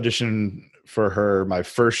work. I auditioned for her my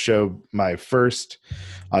first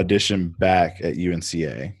audition back at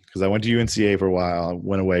UNCA, because I went to UNCA for a while,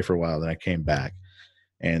 went away for a while, then I came back,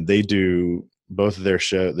 and they do both of their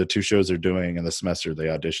the 2 shows they're doing in the semester. They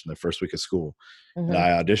audition the first week of school, and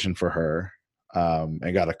I auditioned for her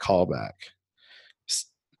and got a call back.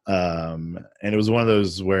 And it was one of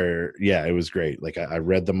those where, it was great. Like I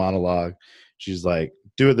read the monologue. She's like,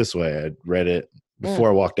 do it this way. I read it before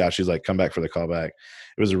I walked out. She's like, come back for the callback.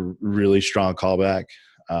 It was a really strong callback.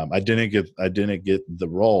 I didn't get the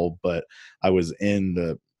role, but I was in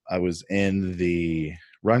the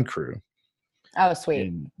run crew. Oh, sweet.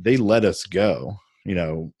 And they let us go. They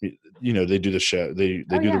do the show. They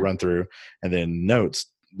do the run through, and then notes.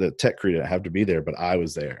 The tech crew didn't have to be there, but I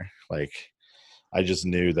was there. Like, I just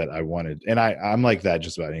knew that I wanted, and I'm like that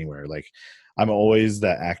just about anywhere. Like, I'm always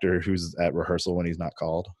that actor who's at rehearsal when he's not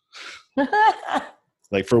called.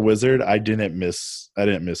 Like for Wizard, I didn't miss a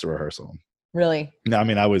rehearsal. Really? No, I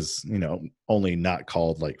mean, I was, only not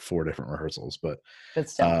called like 4 different rehearsals, but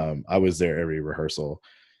I was there every rehearsal.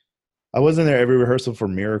 I wasn't there every rehearsal for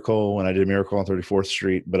Miracle when I did Miracle on 34th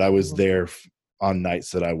Street, but I was there on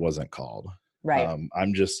nights that I wasn't called. Right.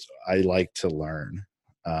 I like to learn.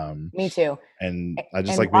 Me too. And I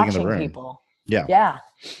just And like being in the watching room. people. Yeah. Yeah.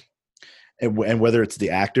 And whether it's the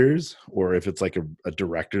actors or if it's like a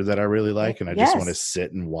director that I really like, and I just want to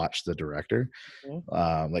sit and watch the director.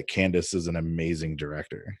 Like Candace is an amazing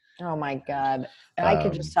director. Oh my God. I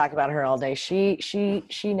could just talk about her all day. She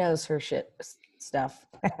knows her shit stuff.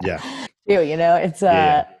 Yeah. Too, you know, it's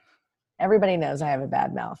everybody knows I have a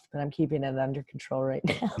bad mouth, but I'm keeping it under control right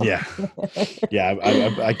now. Yeah. Yeah.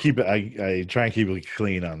 I keep it. I try and keep it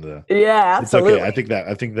clean on the. Yeah, absolutely. It's okay.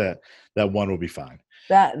 I think that one will be fine.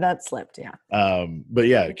 That slipped. Yeah. But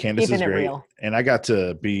yeah, Candace is great. Real. And I got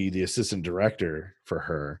to be the assistant director for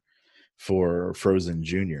her for Frozen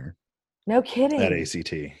Junior. No kidding. At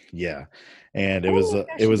ACT. Yeah. And it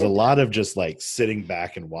was a lot of just like sitting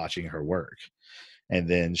back and watching her work. And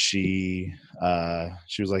then she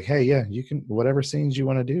was like, "Hey, yeah, you can, whatever scenes you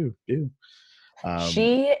want to do."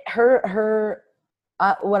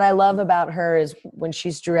 What I love about her is when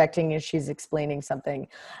she's directing and she's explaining something,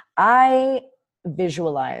 I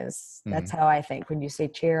visualize. That's how I think. When you say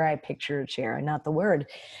chair, I picture a chair, not the word.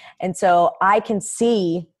 And so I can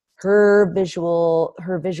see her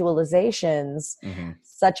visualizations,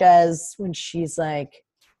 such as when she's like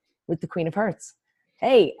with the Queen of Hearts.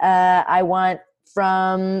 Hey, I want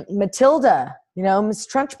from Matilda, you know, Miss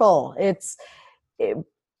Trunchbull. It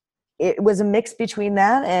was a mix between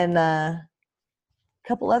that and a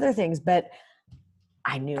couple other things, but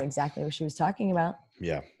I knew exactly what she was talking about.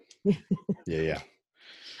 Yeah.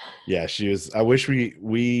 Yeah, she was. I wish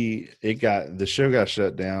the show got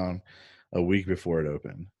shut down a week before it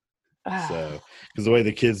opened. So, because the way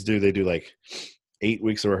the kids do, they do like 8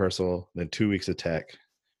 weeks of rehearsal, then 2 weeks of tech,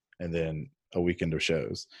 and then a weekend of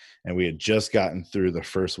shows. And we had just gotten through the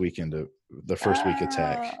first week of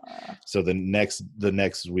tech. So the next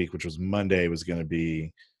week, which was Monday, was going to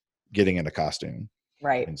be getting into costume,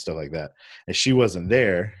 right, and stuff like that. And she wasn't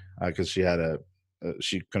there because she had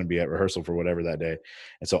she couldn't be at rehearsal for whatever that day.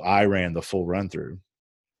 And so I ran the full run through.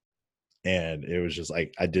 And it was just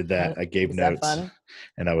like, I did that. I gave notes,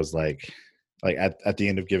 and I was like at the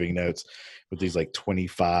end of giving notes with these like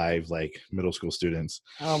 25 like middle school students.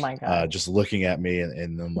 Oh my God. Just looking at me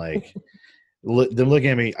and then like, them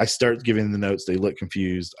looking at me. I start giving the notes. They look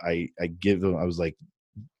confused. I give them, I was like,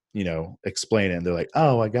 you know, explain it. And they're like,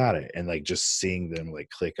 "Oh, I got it." And like, just seeing them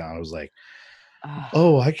like click on, I was like,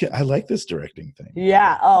 oh, I like this directing thing.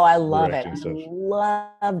 Yeah. Oh, I love it. I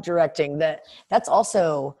love directing. That's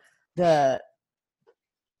also I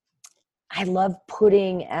love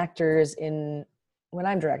putting actors in, when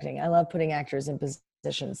I'm directing, I love putting actors in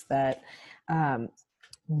positions that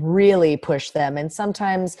really push them. And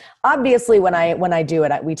sometimes, obviously, when I do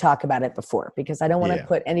it, we talk about it before, because I don't want to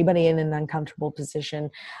put anybody in an uncomfortable position.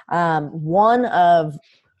 One of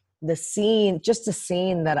a scene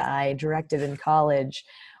that I directed in college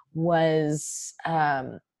was,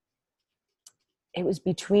 it was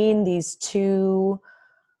between these two,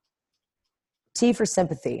 T for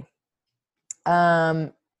Sympathy.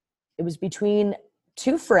 It was between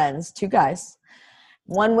two friends, two guys.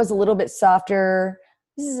 One was a little bit softer.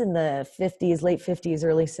 This is in the 50s, late 50s,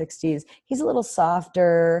 early 60s. He's a little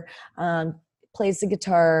softer, plays the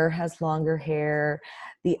guitar, has longer hair.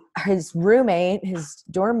 His roommate, his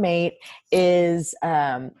dorm mate is,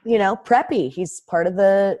 preppy. He's part of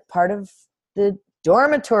the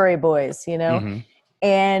dormitory boys, you know,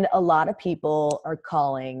 and a lot of people are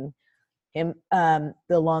calling him,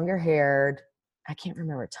 the longer haired, I can't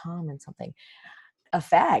remember, Tom and something, a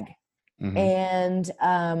fag. And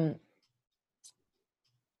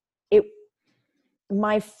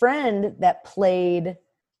my friend that played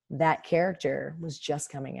that character was just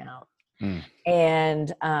coming out. And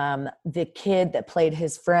the kid that played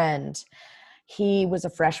his friend, he was a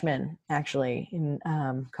freshman actually in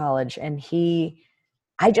college, and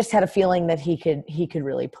I just had a feeling that he could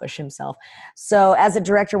really push himself. So as a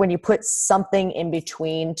director, when you put something in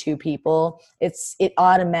between two people, it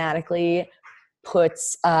automatically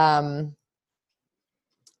puts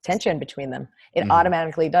tension between them. It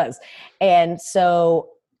automatically does. And so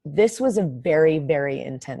this was a very, very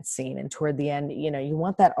intense scene. And toward the end, you know, you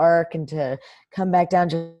want that arc and to come back down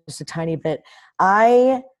just a tiny bit.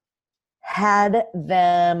 I had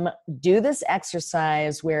them do this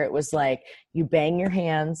exercise where it was like, you bang your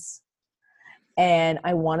hands, and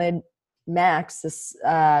I wanted Max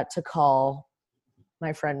to call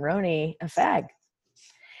my friend Roni a fag.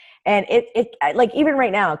 And it like, even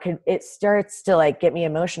right now, it starts to like get me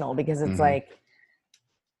emotional, because it's like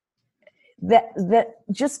that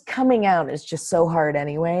just coming out is just so hard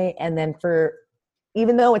anyway. And then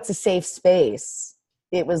even though it's a safe space,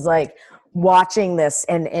 it was like, watching this,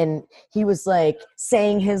 and he was like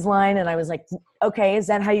saying his line, and I was like, okay, is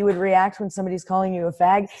that how you would react when somebody's calling you a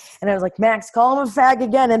fag? And I was like, Max, call him a fag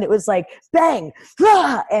again. And it was like, bang,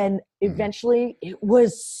 ah! And eventually it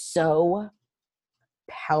was so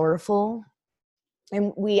powerful.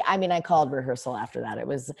 And I called rehearsal after that. It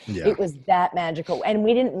was that magical. And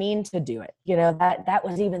we didn't mean to do it. That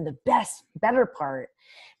was even the better part,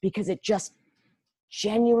 because it just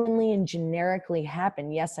genuinely and generically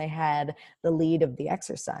happened. Yes, I had the lead of the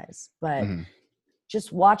exercise, but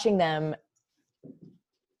just watching them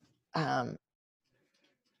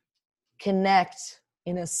connect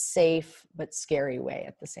in a safe but scary way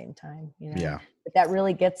at the same time, Yeah. But that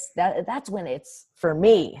really gets that's when it's, for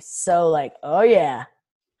me, so like, oh yeah,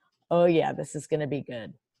 this is gonna be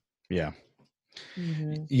good. Yeah.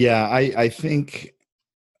 Yeah, I think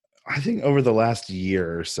over the last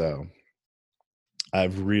year or so,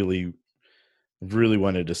 I've really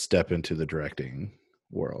wanted to step into the directing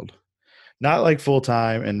world. Not like full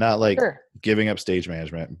time and not like giving up stage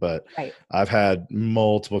management, but I've had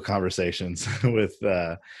multiple conversations with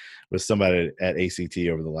somebody at ACT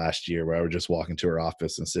over the last year where I would just walk into her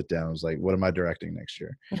office and sit down and was like, what am I directing next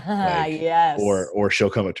year? Like, yes. Or she'll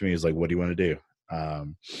come up to me and is like, what do you want to do?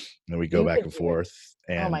 And then we go back and forth.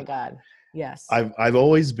 And oh my God. Yes. I've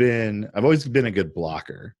always been a good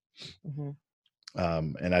blocker.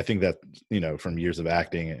 And I think that, from years of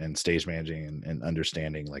acting and stage managing and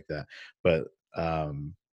understanding like that, but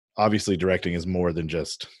obviously directing is more than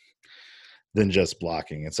just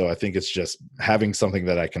blocking. And so I think it's just having something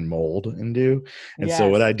that I can mold and do. And so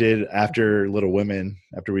what I did after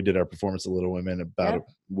we did our performance of Little Women, about a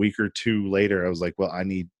week or two later, I was like, well, I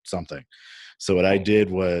need something. So what I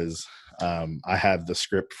did was I have the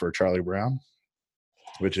script for Charlie Brown,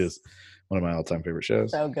 which is one of my all-time favorite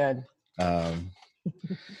shows. So good.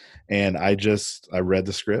 And I read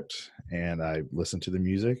the script and I listened to the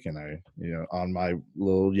music, and I, on my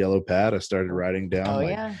little yellow pad, I started writing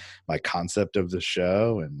down my concept of the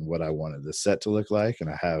show and what I wanted the set to look like. And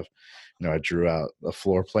I have, I drew out a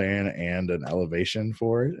floor plan and an elevation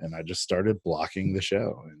for it. And I just started blocking the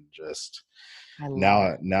show, and just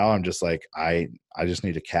now I'm just like, I just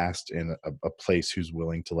need to cast in a place who's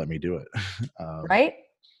willing to let me do it. Right.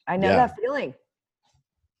 I know that feeling.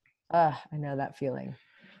 I know that feeling.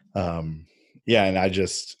 And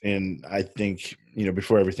I think,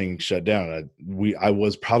 before everything shut down, I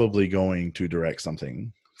was probably going to direct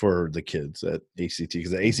something for the kids at ACT,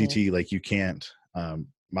 because at ACT, like, you can't,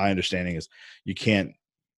 my understanding is you can't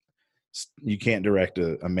direct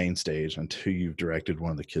a main stage until you've directed one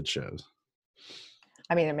of the kids shows.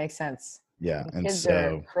 I mean, it makes sense. Yeah. The kids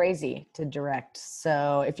are crazy to direct.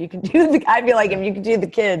 So if you can do I feel like if you can do the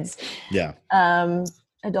kids,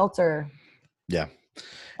 adults are. Yeah.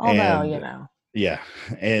 Although, Yeah.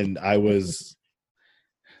 And I was,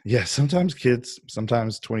 sometimes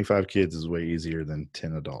 25 kids is way easier than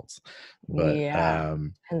 10 adults. But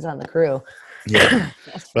depends on the crew. Yeah.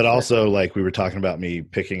 But also, like, we were talking about me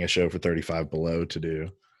picking a show for 35 Below to do.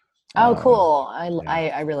 Oh, cool.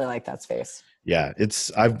 I really like that space. Yeah.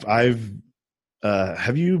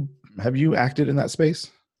 Have you acted in that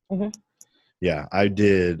space? Yeah. I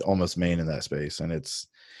did Almost Maine in that space, and that's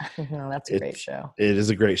a great show. It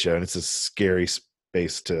is a great show, and it's a scary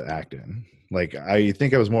space to act in. Like, I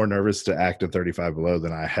think I was more nervous to act in 35 Below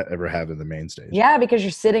than I ever have in the main stage. Yeah, because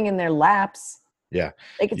you're sitting in their laps. Yeah.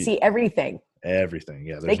 They can see everything. Everything.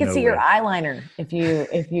 Yeah. They can see your eyeliner if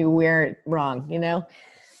you wear it wrong, You're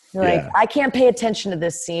like, I can't pay attention to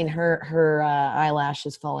this scene. Her eyelash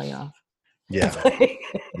is falling off. Yeah.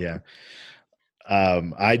 Yeah.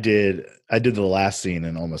 I did the last scene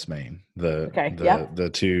in Almost Maine. The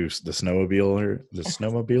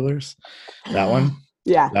snowmobilers. That one.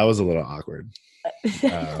 Yeah. That was a little awkward.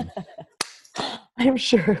 I'm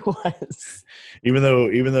sure it was. Even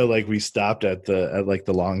though like we stopped at like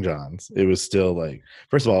the Long Johns, it was still like,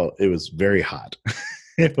 first of all, it was very hot.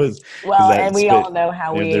 It was and we all know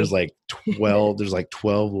how there's like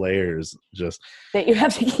 12 layers just that you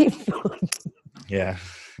have to keep. Yeah.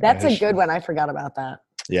 That's a good one. I forgot about that.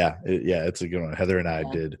 Yeah. It's a good one. Heather and I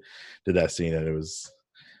did that scene, and it was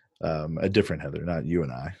a different Heather, not you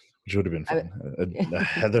and I, which would have been fun.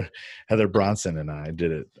 Heather Bronson and I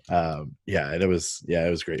did it. And it was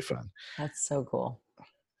great fun. That's so cool.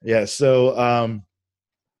 Yeah. So,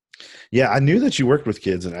 I knew that you worked with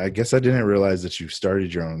kids, and I guess I didn't realize that you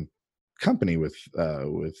started your own company with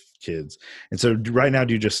kids. And so right now,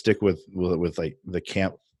 do you just stick with like the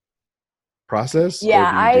camp process?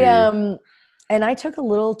 Yeah, and I took a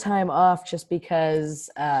little time off just because,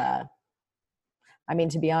 to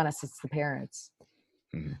be honest, it's the parents.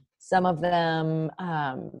 Mm-hmm. Some of them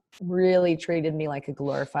really treated me like a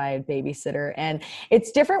glorified babysitter. And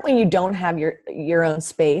it's different when you don't have your own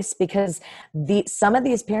space, because some of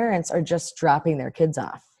these parents are just dropping their kids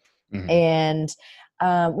off. Mm-hmm.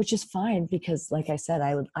 And which is fine, because like I said,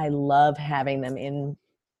 I love having them in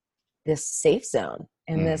this safe zone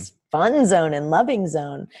and this fun zone and loving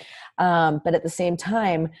zone. But at the same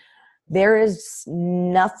time, there is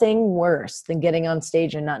nothing worse than getting on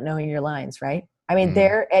stage and not knowing your lines, right? I mean,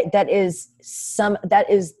 that is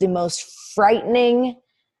the most frightening.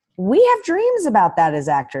 We have dreams about that as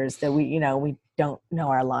actors, that we don't know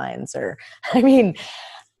our lines, or, I mean,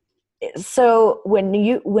 so when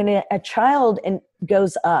a child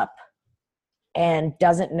goes up and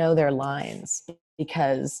doesn't know their lines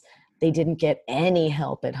because they didn't get any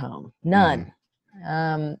help at home, none.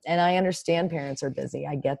 And I understand parents are busy.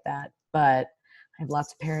 I get that, but I have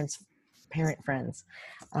lots of parent friends.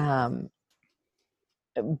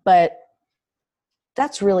 But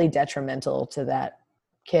that's really detrimental to that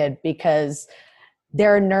kid, because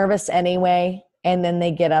they're nervous anyway. And then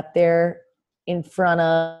they get up there in front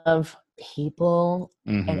of people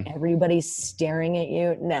and everybody's staring at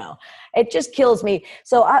you. No, it just kills me.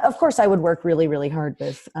 So of course I would work really, really hard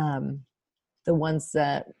with the ones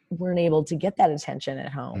that weren't able to get that attention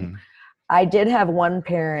at home. I did have one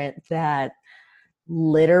parent that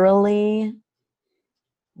literally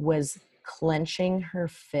was clenching her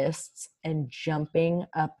fists and jumping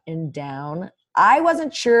up and down. I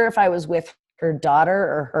wasn't sure if I was with her daughter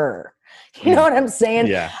or her. You know what I'm saying?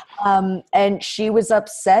 Yeah. And she was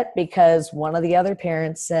upset because one of the other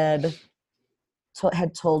parents had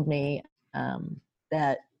told me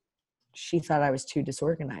that she thought I was too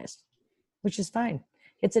disorganized, which is fine.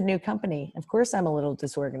 It's a new company. Of course I'm a little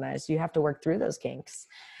disorganized. You have to work through those kinks.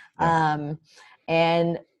 Yeah.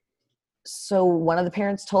 And so one of the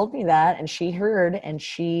parents told me that, and she heard, and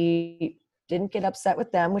she didn't get upset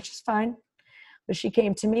with them, which is fine. But she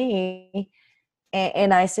came to me,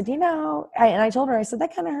 and I said, and I told her, I said,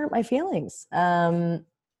 that kind of hurt my feelings.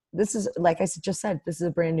 This is, like I just said, this is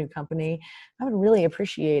a brand new company. I would really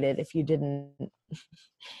appreciate it if you didn't,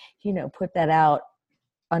 put that out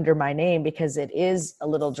under my name, because it is a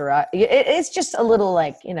little it's just a little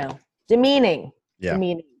demeaning. Yeah.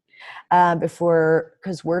 Demeaning.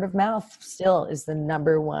 Because word of mouth still is the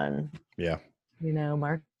number one,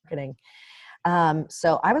 marketing.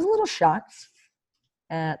 So I was a little shocked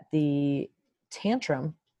at the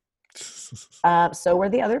tantrum. So were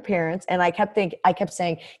the other parents, and I kept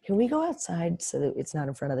saying, can we go outside so that it's not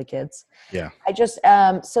in front of the kids? Yeah. I just,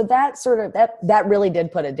 so that really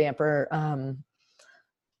did put a damper,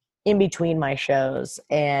 in between my shows.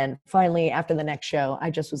 And finally, after the next show,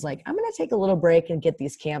 I just was like, I'm going to take a little break and get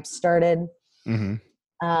these camps started. And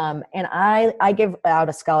I give out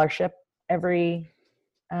a scholarship every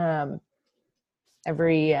few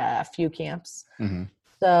camps.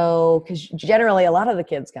 So, because generally a lot of the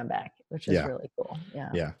kids come back, which is really cool.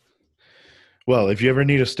 Yeah. Well, if you ever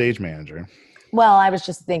need a stage manager. Well, I was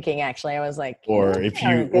just thinking, actually, I was like,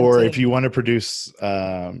 if you want to produce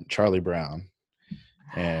Charlie Brown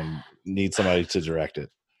and need somebody to direct it,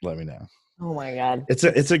 let me know. Oh my God.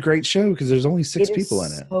 It's a great show because there's only 6 people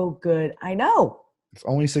in it. So good. I know. It's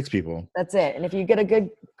only 6 people. That's it. And if you get a good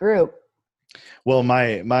group. Well,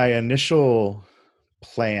 my initial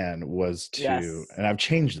plan was to, and I've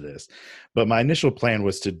changed this, but my initial plan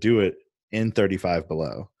was to do it in 35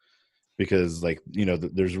 below, because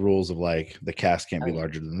there's rules of the cast can't be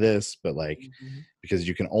larger than this, but because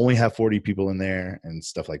you can only have 40 people in there and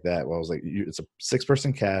stuff like that. Well, I was like, it's a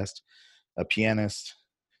 6-person cast, a pianist,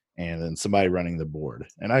 and then somebody running the board,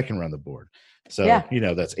 and I can run the board. So,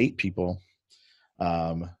 that's 8 people.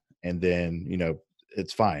 And then,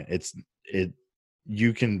 it's fine.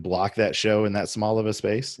 You can block that show in that small of a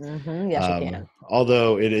space. Yes, you can.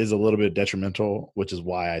 Although it is a little bit detrimental, which is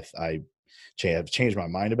why I have changed my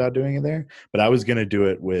mind about doing it there. But I was going to do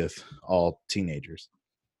it with all teenagers.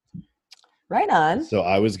 Right on. So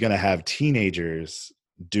I was going to have teenagers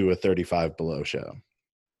do a 35 below show.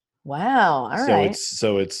 Wow. All right.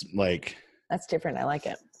 So it's like, that's different. I like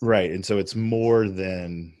it. Right. And so it's more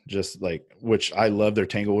than just which I love their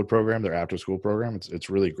Tanglewood program, their after school program.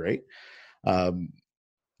 It's really great.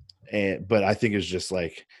 But I think it's just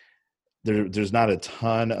there's not a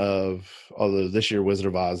ton of, although this year Wizard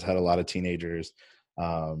of Oz had a lot of teenagers.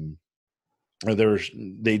 They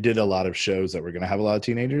did a lot of shows that were going to have a lot of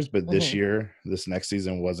teenagers, but this next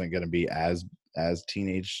season wasn't going to be as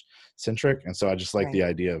teenage centric. And so I just like the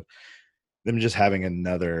idea of them just having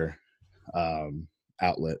another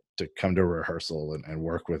outlet to come to rehearsal and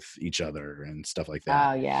work with each other and stuff like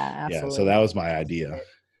that. Oh yeah, absolutely. Yeah, so that was my idea.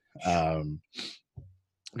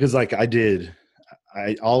 because like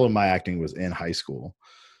all of my acting was in high school,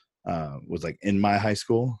 was like in my high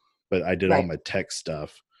school, but I did all Right. my tech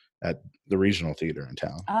stuff at the regional theater in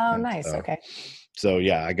town. Oh, And nice. Okay. so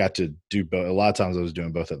yeah, I got to do both. A lot of times I was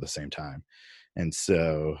doing both at the same time. And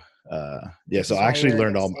so yeah, Which so is I why actually you're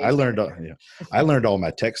a good stage manager. yeah, I learned all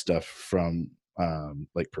my tech stuff from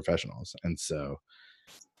like professionals. And so,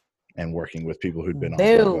 and working with people who'd been on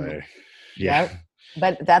Boom. Broadway. Yeah. Yep.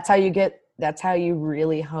 But that's how you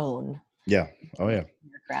really hone Yeah. Oh yeah.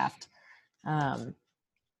 your craft. Um,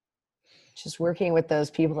 just working with those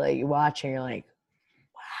people that you watch and you're like,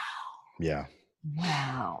 Yeah.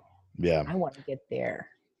 wow, Yeah. I want to get there.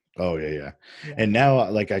 Oh yeah. Yeah. And now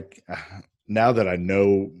like now that I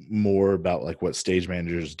know more about like what stage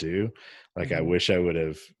managers do, like I wish I would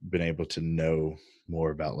have been able to know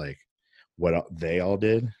more about like what they all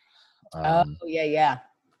did. Oh yeah.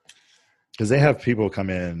 Because they have people come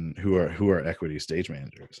in who are equity stage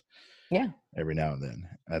managers. Yeah. Every now and then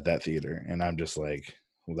at that theater, and I'm just like,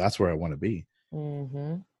 well, that's where I want to be.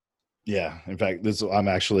 Mm-hmm. Yeah. In fact, I'm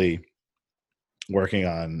actually working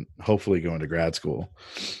on hopefully going to grad school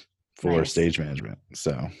for stage management.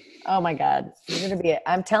 So. Oh my God, you're gonna be.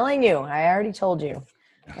 I'm telling you, I already told you.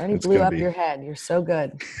 I already blew up your head. You're so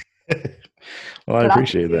good. Well, I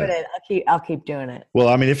appreciate that. I'll keep doing it. Well,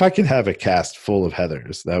 I mean, if I could have a cast full of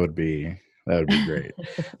Heathers, that would be great.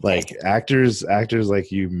 Like actors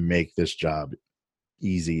like you make this job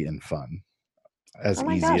easy and fun, as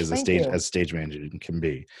easy as stage manager can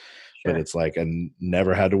be. Sure. But it's like I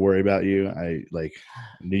never had to worry about you. I like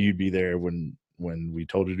knew you'd be there when we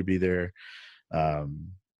told you to be there.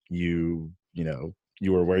 You know,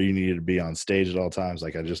 you were where you needed to be on stage at all times.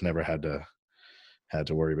 Like I just never had to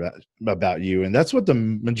worry about you. And that's what the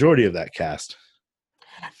majority of that cast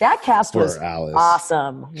was Alice.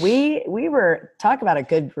 Awesome. We were talking about a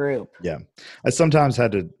good group. Yeah. I sometimes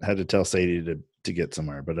had to tell Sadie to get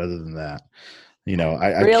somewhere, but other than that, you know,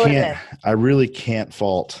 I really can't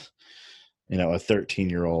fault, you know, a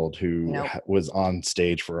 13-year-old who was on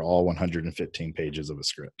stage for all 115 pages of a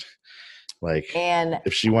script. Like, and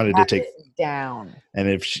if she wanted to take down, and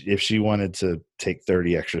if she wanted to take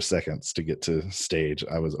 30 extra seconds to get to stage,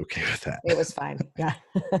 I was okay with that. It was fine. Yeah.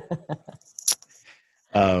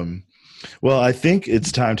 Well, I think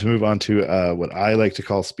it's time to move on to what I like to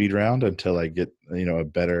call speed round until I get, you know, a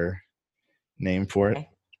better name for it. Okay.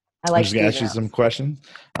 I'm just going to ask you some questions.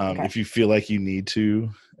 If you feel like you need to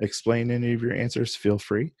explain any of your answers, feel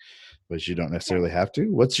free, but you don't necessarily have to.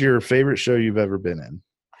 What's your favorite show you've ever been in?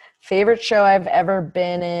 Favorite show I've ever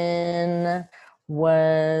been in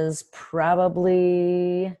was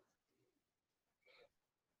probably,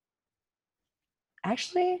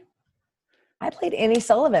 actually, I played Annie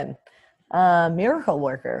Sullivan, Miracle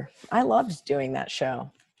Worker. I loved doing that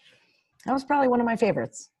show. That was probably one of my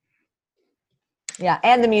favorites. Yeah,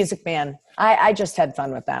 and The Music Man. I just had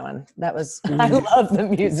fun with that one. That was, I love The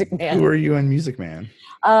Music Man. Who are you in Music Man?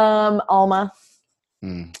 Alma.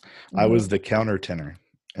 I was the countertenor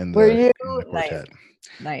in Were you? in the quartet.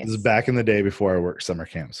 Nice. This is back in the day before I worked summer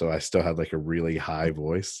camp, so I still had like a really high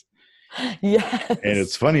voice. Yes. And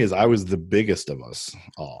it's funny is I was the biggest of us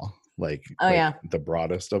all. Like the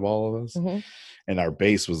broadest of all of us. Mm-hmm. And our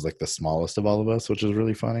bass was like the smallest of all of us, which is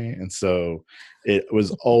really funny. And so it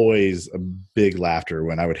was always a big laughter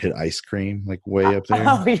when I would hit Ice Cream like way up there.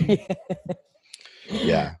 Oh, yeah.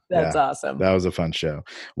 Yeah. That's awesome. That was a fun show.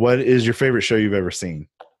 What is your favorite show you've ever seen?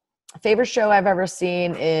 Favorite show I've ever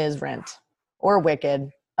seen is Rent or Wicked.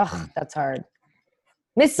 Oh, that's hard.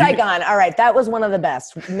 Miss Saigon. All right. That was one of the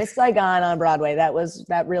best. Miss Saigon on Broadway. That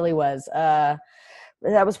really was.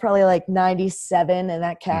 That was probably like 97, and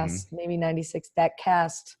that cast, maybe 96, that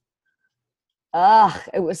cast,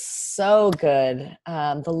 it was so good.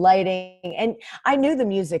 The lighting, and I knew the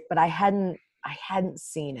music, but I hadn't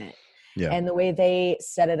seen it. Yeah. And the way they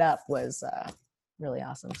set it up was really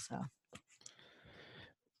awesome. So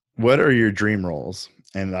what are your dream roles?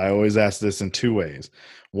 And I always ask this in two ways.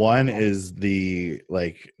 One is the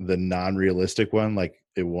non-realistic one, like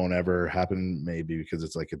it won't ever happen, maybe because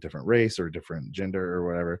it's like a different race or a different gender or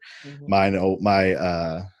whatever. Mm-hmm.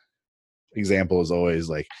 My example is always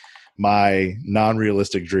like my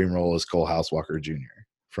non-realistic dream role is Cole Housewalker Jr.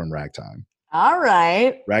 from Ragtime. All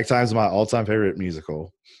right. Ragtime is my all-time favorite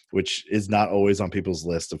musical, which is not always on people's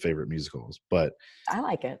list of favorite musicals, but I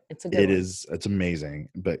like it. It's a good one. It's amazing.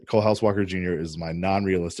 But Cole Housewalker Jr. is my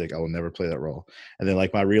non-realistic. I will never play that role. And then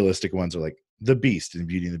like my realistic ones are like The Beast in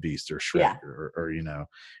Beauty and the Beast or Shrek or you know,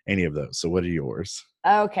 any of those. So what are yours?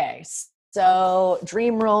 Okay. So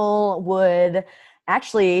dream role would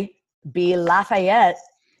actually be Lafayette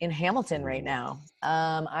in Hamilton right now.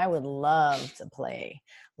 I would love to play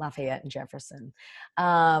Lafayette and Jefferson.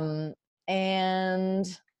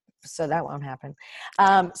 And so that won't happen.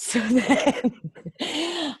 So then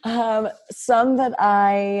some that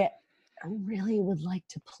I really would like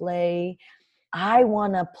to play. I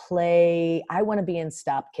want to be in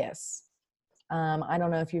Stop Kiss. I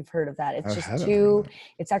don't know if you've heard of that. It's just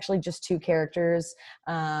it's actually just two characters.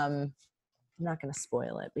 I'm not going to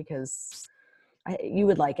spoil it because you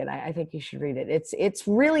would like it. I think you should read it. It's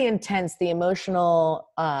really intense, the emotional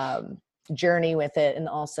journey with it. And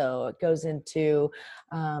also it goes into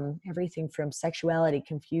everything from sexuality,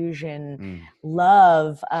 confusion,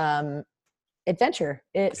 love, adventure.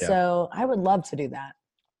 So I would love to do that.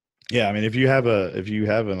 Yeah, I mean, if you have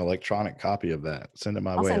an electronic copy of that, send it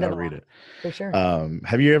my way and I'll read it. For sure.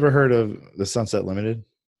 Have you ever heard of the Sunset Limited?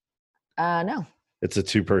 No. It's a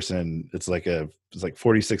 2-person. It's like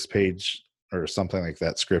 46 page or something like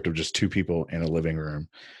that script of just two people in a living room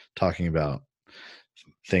talking about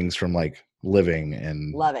things from like living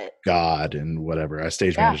and love it. God and whatever. I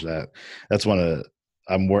stage manage that. That's one of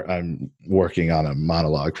I'm working on a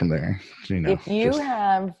monologue from there. If you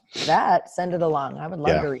have that, send it along. I would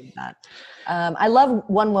love to read that. I love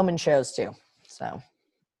one-woman shows too. So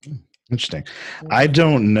interesting. I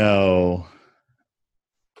don't know.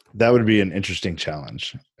 That would be an interesting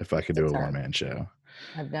challenge if I could do a one-man show.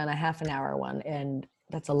 I've done a half an hour one, and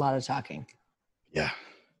that's a lot of talking. Yeah.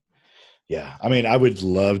 Yeah. I mean, I would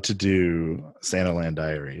love to do Santaland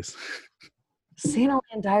Diaries.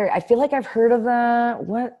 Santaland Diary. I feel like I've heard of that.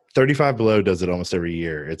 What? 35 Below does it almost every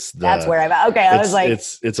year. That's where I was like,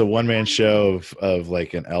 it's a one-man show of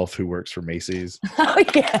like an elf who works for Macy's. Oh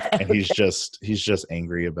yeah. And he's just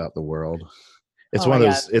angry about the world. It's one of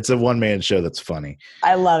those. God. It's a one-man show that's funny.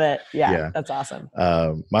 I love it. Yeah. That's awesome.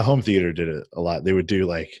 My home theater did it a lot. They would do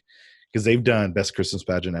because they've done Best Christmas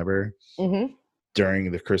Pageant Ever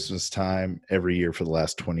during the Christmas time every year for the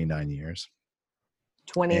last 29 years.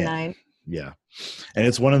 29. Yeah. And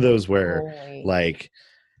it's one of those where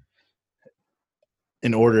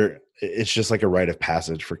it's just like a rite of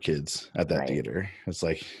passage for kids at that theater. It's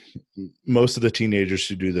like most of the teenagers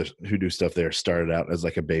who do stuff there started out as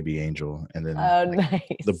like a baby angel. And then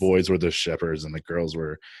the boys were the shepherds and the girls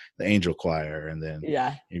were the angel choir. And then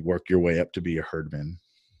you work your way up to be a herdman.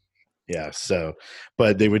 Yeah. So,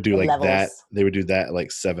 but they would do that. They would do that at like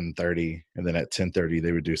 7:30. And then at 10:30,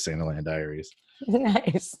 they would do Santaland Diaries.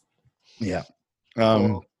 Nice. Yeah.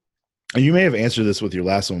 Cool. And you may have answered this with your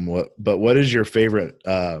last one, but what is your favorite,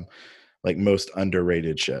 like most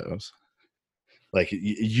underrated shows? Like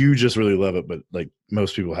you just really love it, but like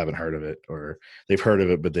most people haven't heard of it, or they've heard of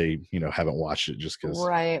it, but they, haven't watched it just because.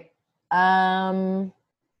 Right.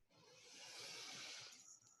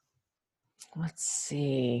 Let's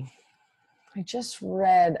see. I just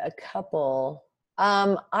read a couple.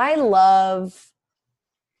 I love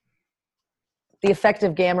The Effect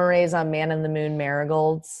of Gamma Rays on Man in the Moon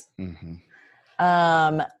Marigolds. Mm-hmm.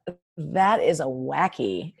 That is a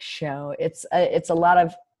wacky show. It's a lot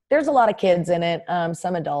of, there's a lot of kids in it,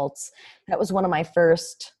 some adults. That was one of my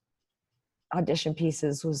first audition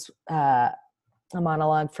pieces, was a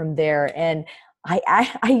monologue from there. And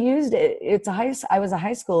I used it. I was a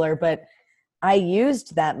high schooler, but I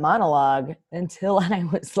used that monologue until I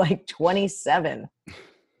was like 27.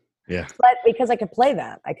 Yeah. But because I could play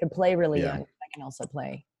that, I could play really young. I can also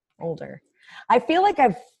play older. I feel like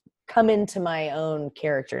I've come into my own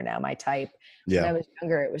character now, my type. Yeah. When I was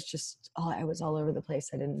younger, it was just, I was all over the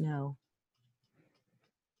place. I didn't know.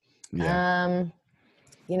 Yeah.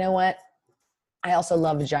 You know what? I also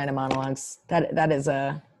love vagina monologues. That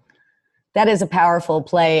is a powerful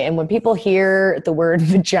play. And when people hear the word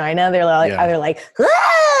vagina, they're like, either like,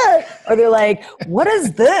 ah! Or they're like, what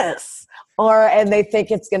is this? And they think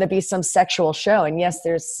it's going to be some sexual show. And yes,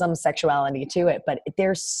 there's some sexuality to it, but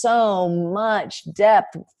there's so much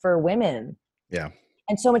depth for women. Yeah.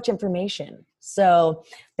 And so much information. So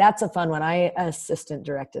that's a fun one. I assistant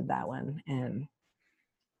directed that one, and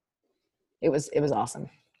it was awesome.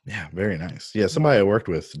 Yeah. Very nice. Yeah. Somebody I worked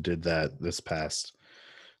with did that this past,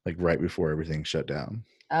 like right before everything shut down.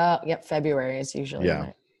 Yep. February is usually.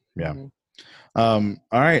 Yeah. Yeah. Mm-hmm.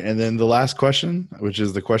 All right. And then the last question, which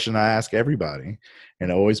is the question I ask everybody, and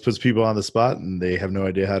it always puts people on the spot and they have no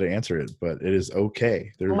idea how to answer it, but it is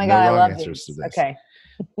okay. There's no wrong answers to this. Okay.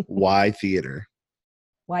 Why theater?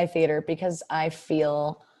 Why theater? Because I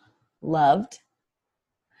feel loved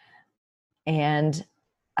and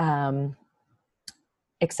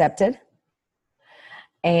accepted,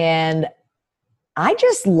 and I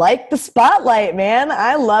just like the spotlight, man.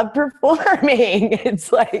 I love performing.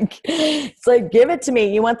 It's like give it to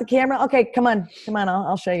me. You want the camera? Okay, come on.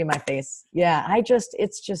 I'll show you my face. Yeah,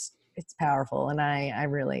 it's powerful, and I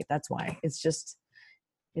really, that's why. It's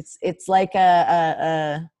like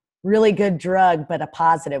a really good drug, but a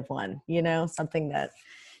positive one. Something that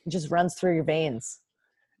just runs through your veins.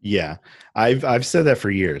 Yeah, I've said that for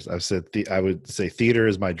years. I've said I would say theater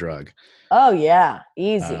is my drug. Oh yeah,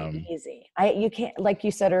 easy. You can't, like you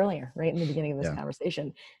said earlier, right in the beginning of this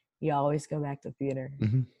conversation, you always go back to theater.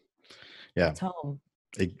 Mm-hmm. Yeah, it's home.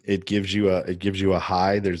 It gives you a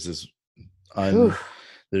high. There's this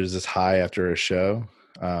high after a show.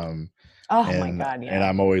 My God, yeah. And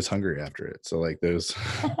I'm always hungry after it. So like those.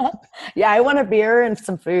 Yeah, I want a beer and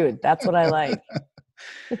some food. That's what I like.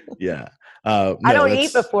 Yeah. I don't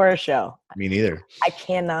eat before a show. Me neither. I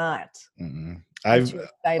cannot. I've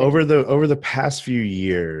over the past few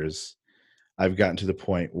years, I've gotten to the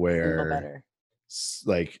point where,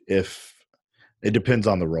 like, if it depends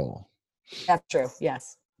on the role. That's true.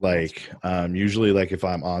 Yes. Like, usually, like if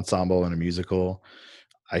I'm ensemble in a musical,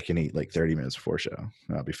 I can eat like 30 minutes before show.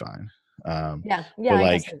 I'll be fine. Yeah.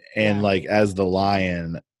 But like as the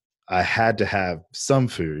Lion, I had to have some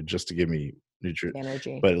food just to give me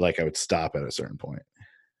energy, but like I would stop at a certain point.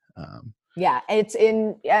 As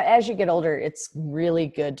you get older, it's really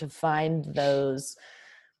good to find those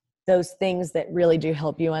things that really do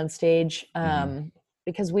help you on stage.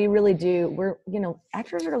 Because we really do.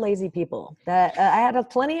 Actors are lazy people. That I had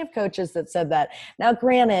plenty of coaches that said that. Now,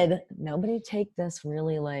 granted, nobody take this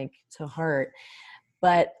really like to heart,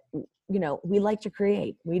 but we like to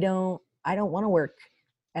create. I don't want to work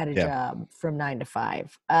at a job from 9 to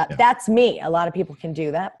 5. That's me. A lot of people can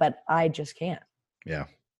do that, but I just can't. Yeah.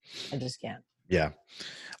 I just can't. Yeah,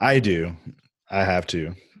 I do. I have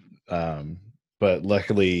to. But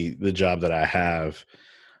luckily the job that I have,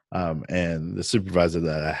 and the supervisor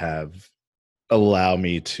that I have allow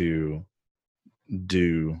me to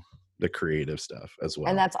do the creative stuff as well.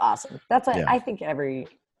 And that's awesome. I think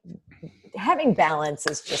having balance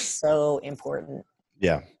is just so important.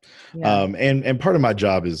 Yeah. And part of my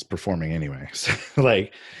job is performing anyway. So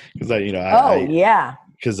like, because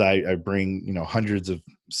I bring, hundreds of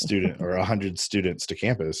student or 100 students to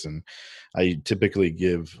campus, and I typically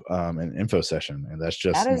give an info session, and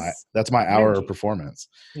that's my hour of performance.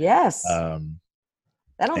 Yes.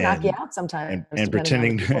 That'll knock you out sometimes. And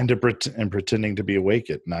pretending to be awake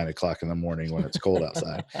at 9:00 in the morning when it's cold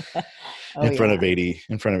outside in front of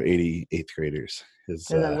 80 eighth graders is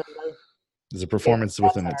a performance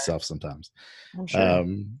within itself sometimes. I'm sure.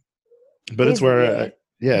 But it's where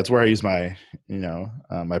it's where I use my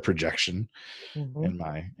my projection and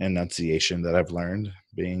my enunciation that I've learned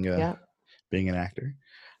being an actor.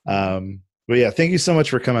 But yeah, thank you so much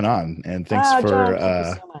for coming on, and thanks for John, thank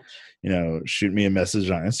you so much. Shoot me a message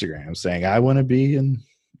on Instagram saying I want to be on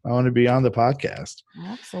the podcast.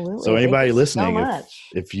 Absolutely. So anybody listening,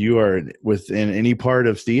 if you are within any part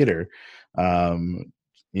of theater,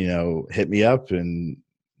 hit me up, and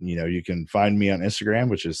you can find me on Instagram,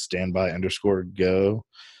 which is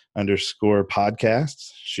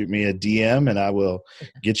standby_go_podcast. Shoot me a DM and I will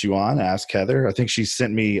get you on. Ask Heather. I think she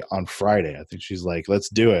sent me on Friday. I think she's like, let's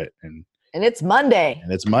do it. And it's Monday.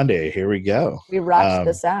 Here we go. We rocked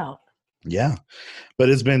this out. Yeah. But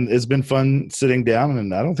it's been fun sitting down,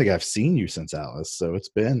 and I don't think I've seen you since Alice. So it's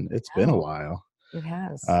been a while. It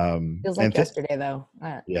has. Feels like yesterday though.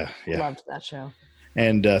 Yeah. Loved that show.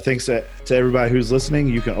 And thanks to everybody who's listening.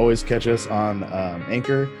 You can always catch us on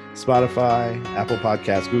Anchor, Spotify, Apple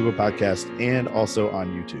Podcasts, Google Podcasts, and also on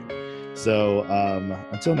YouTube. So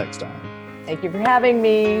until next time. Thank you for having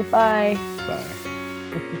me. Bye. Bye.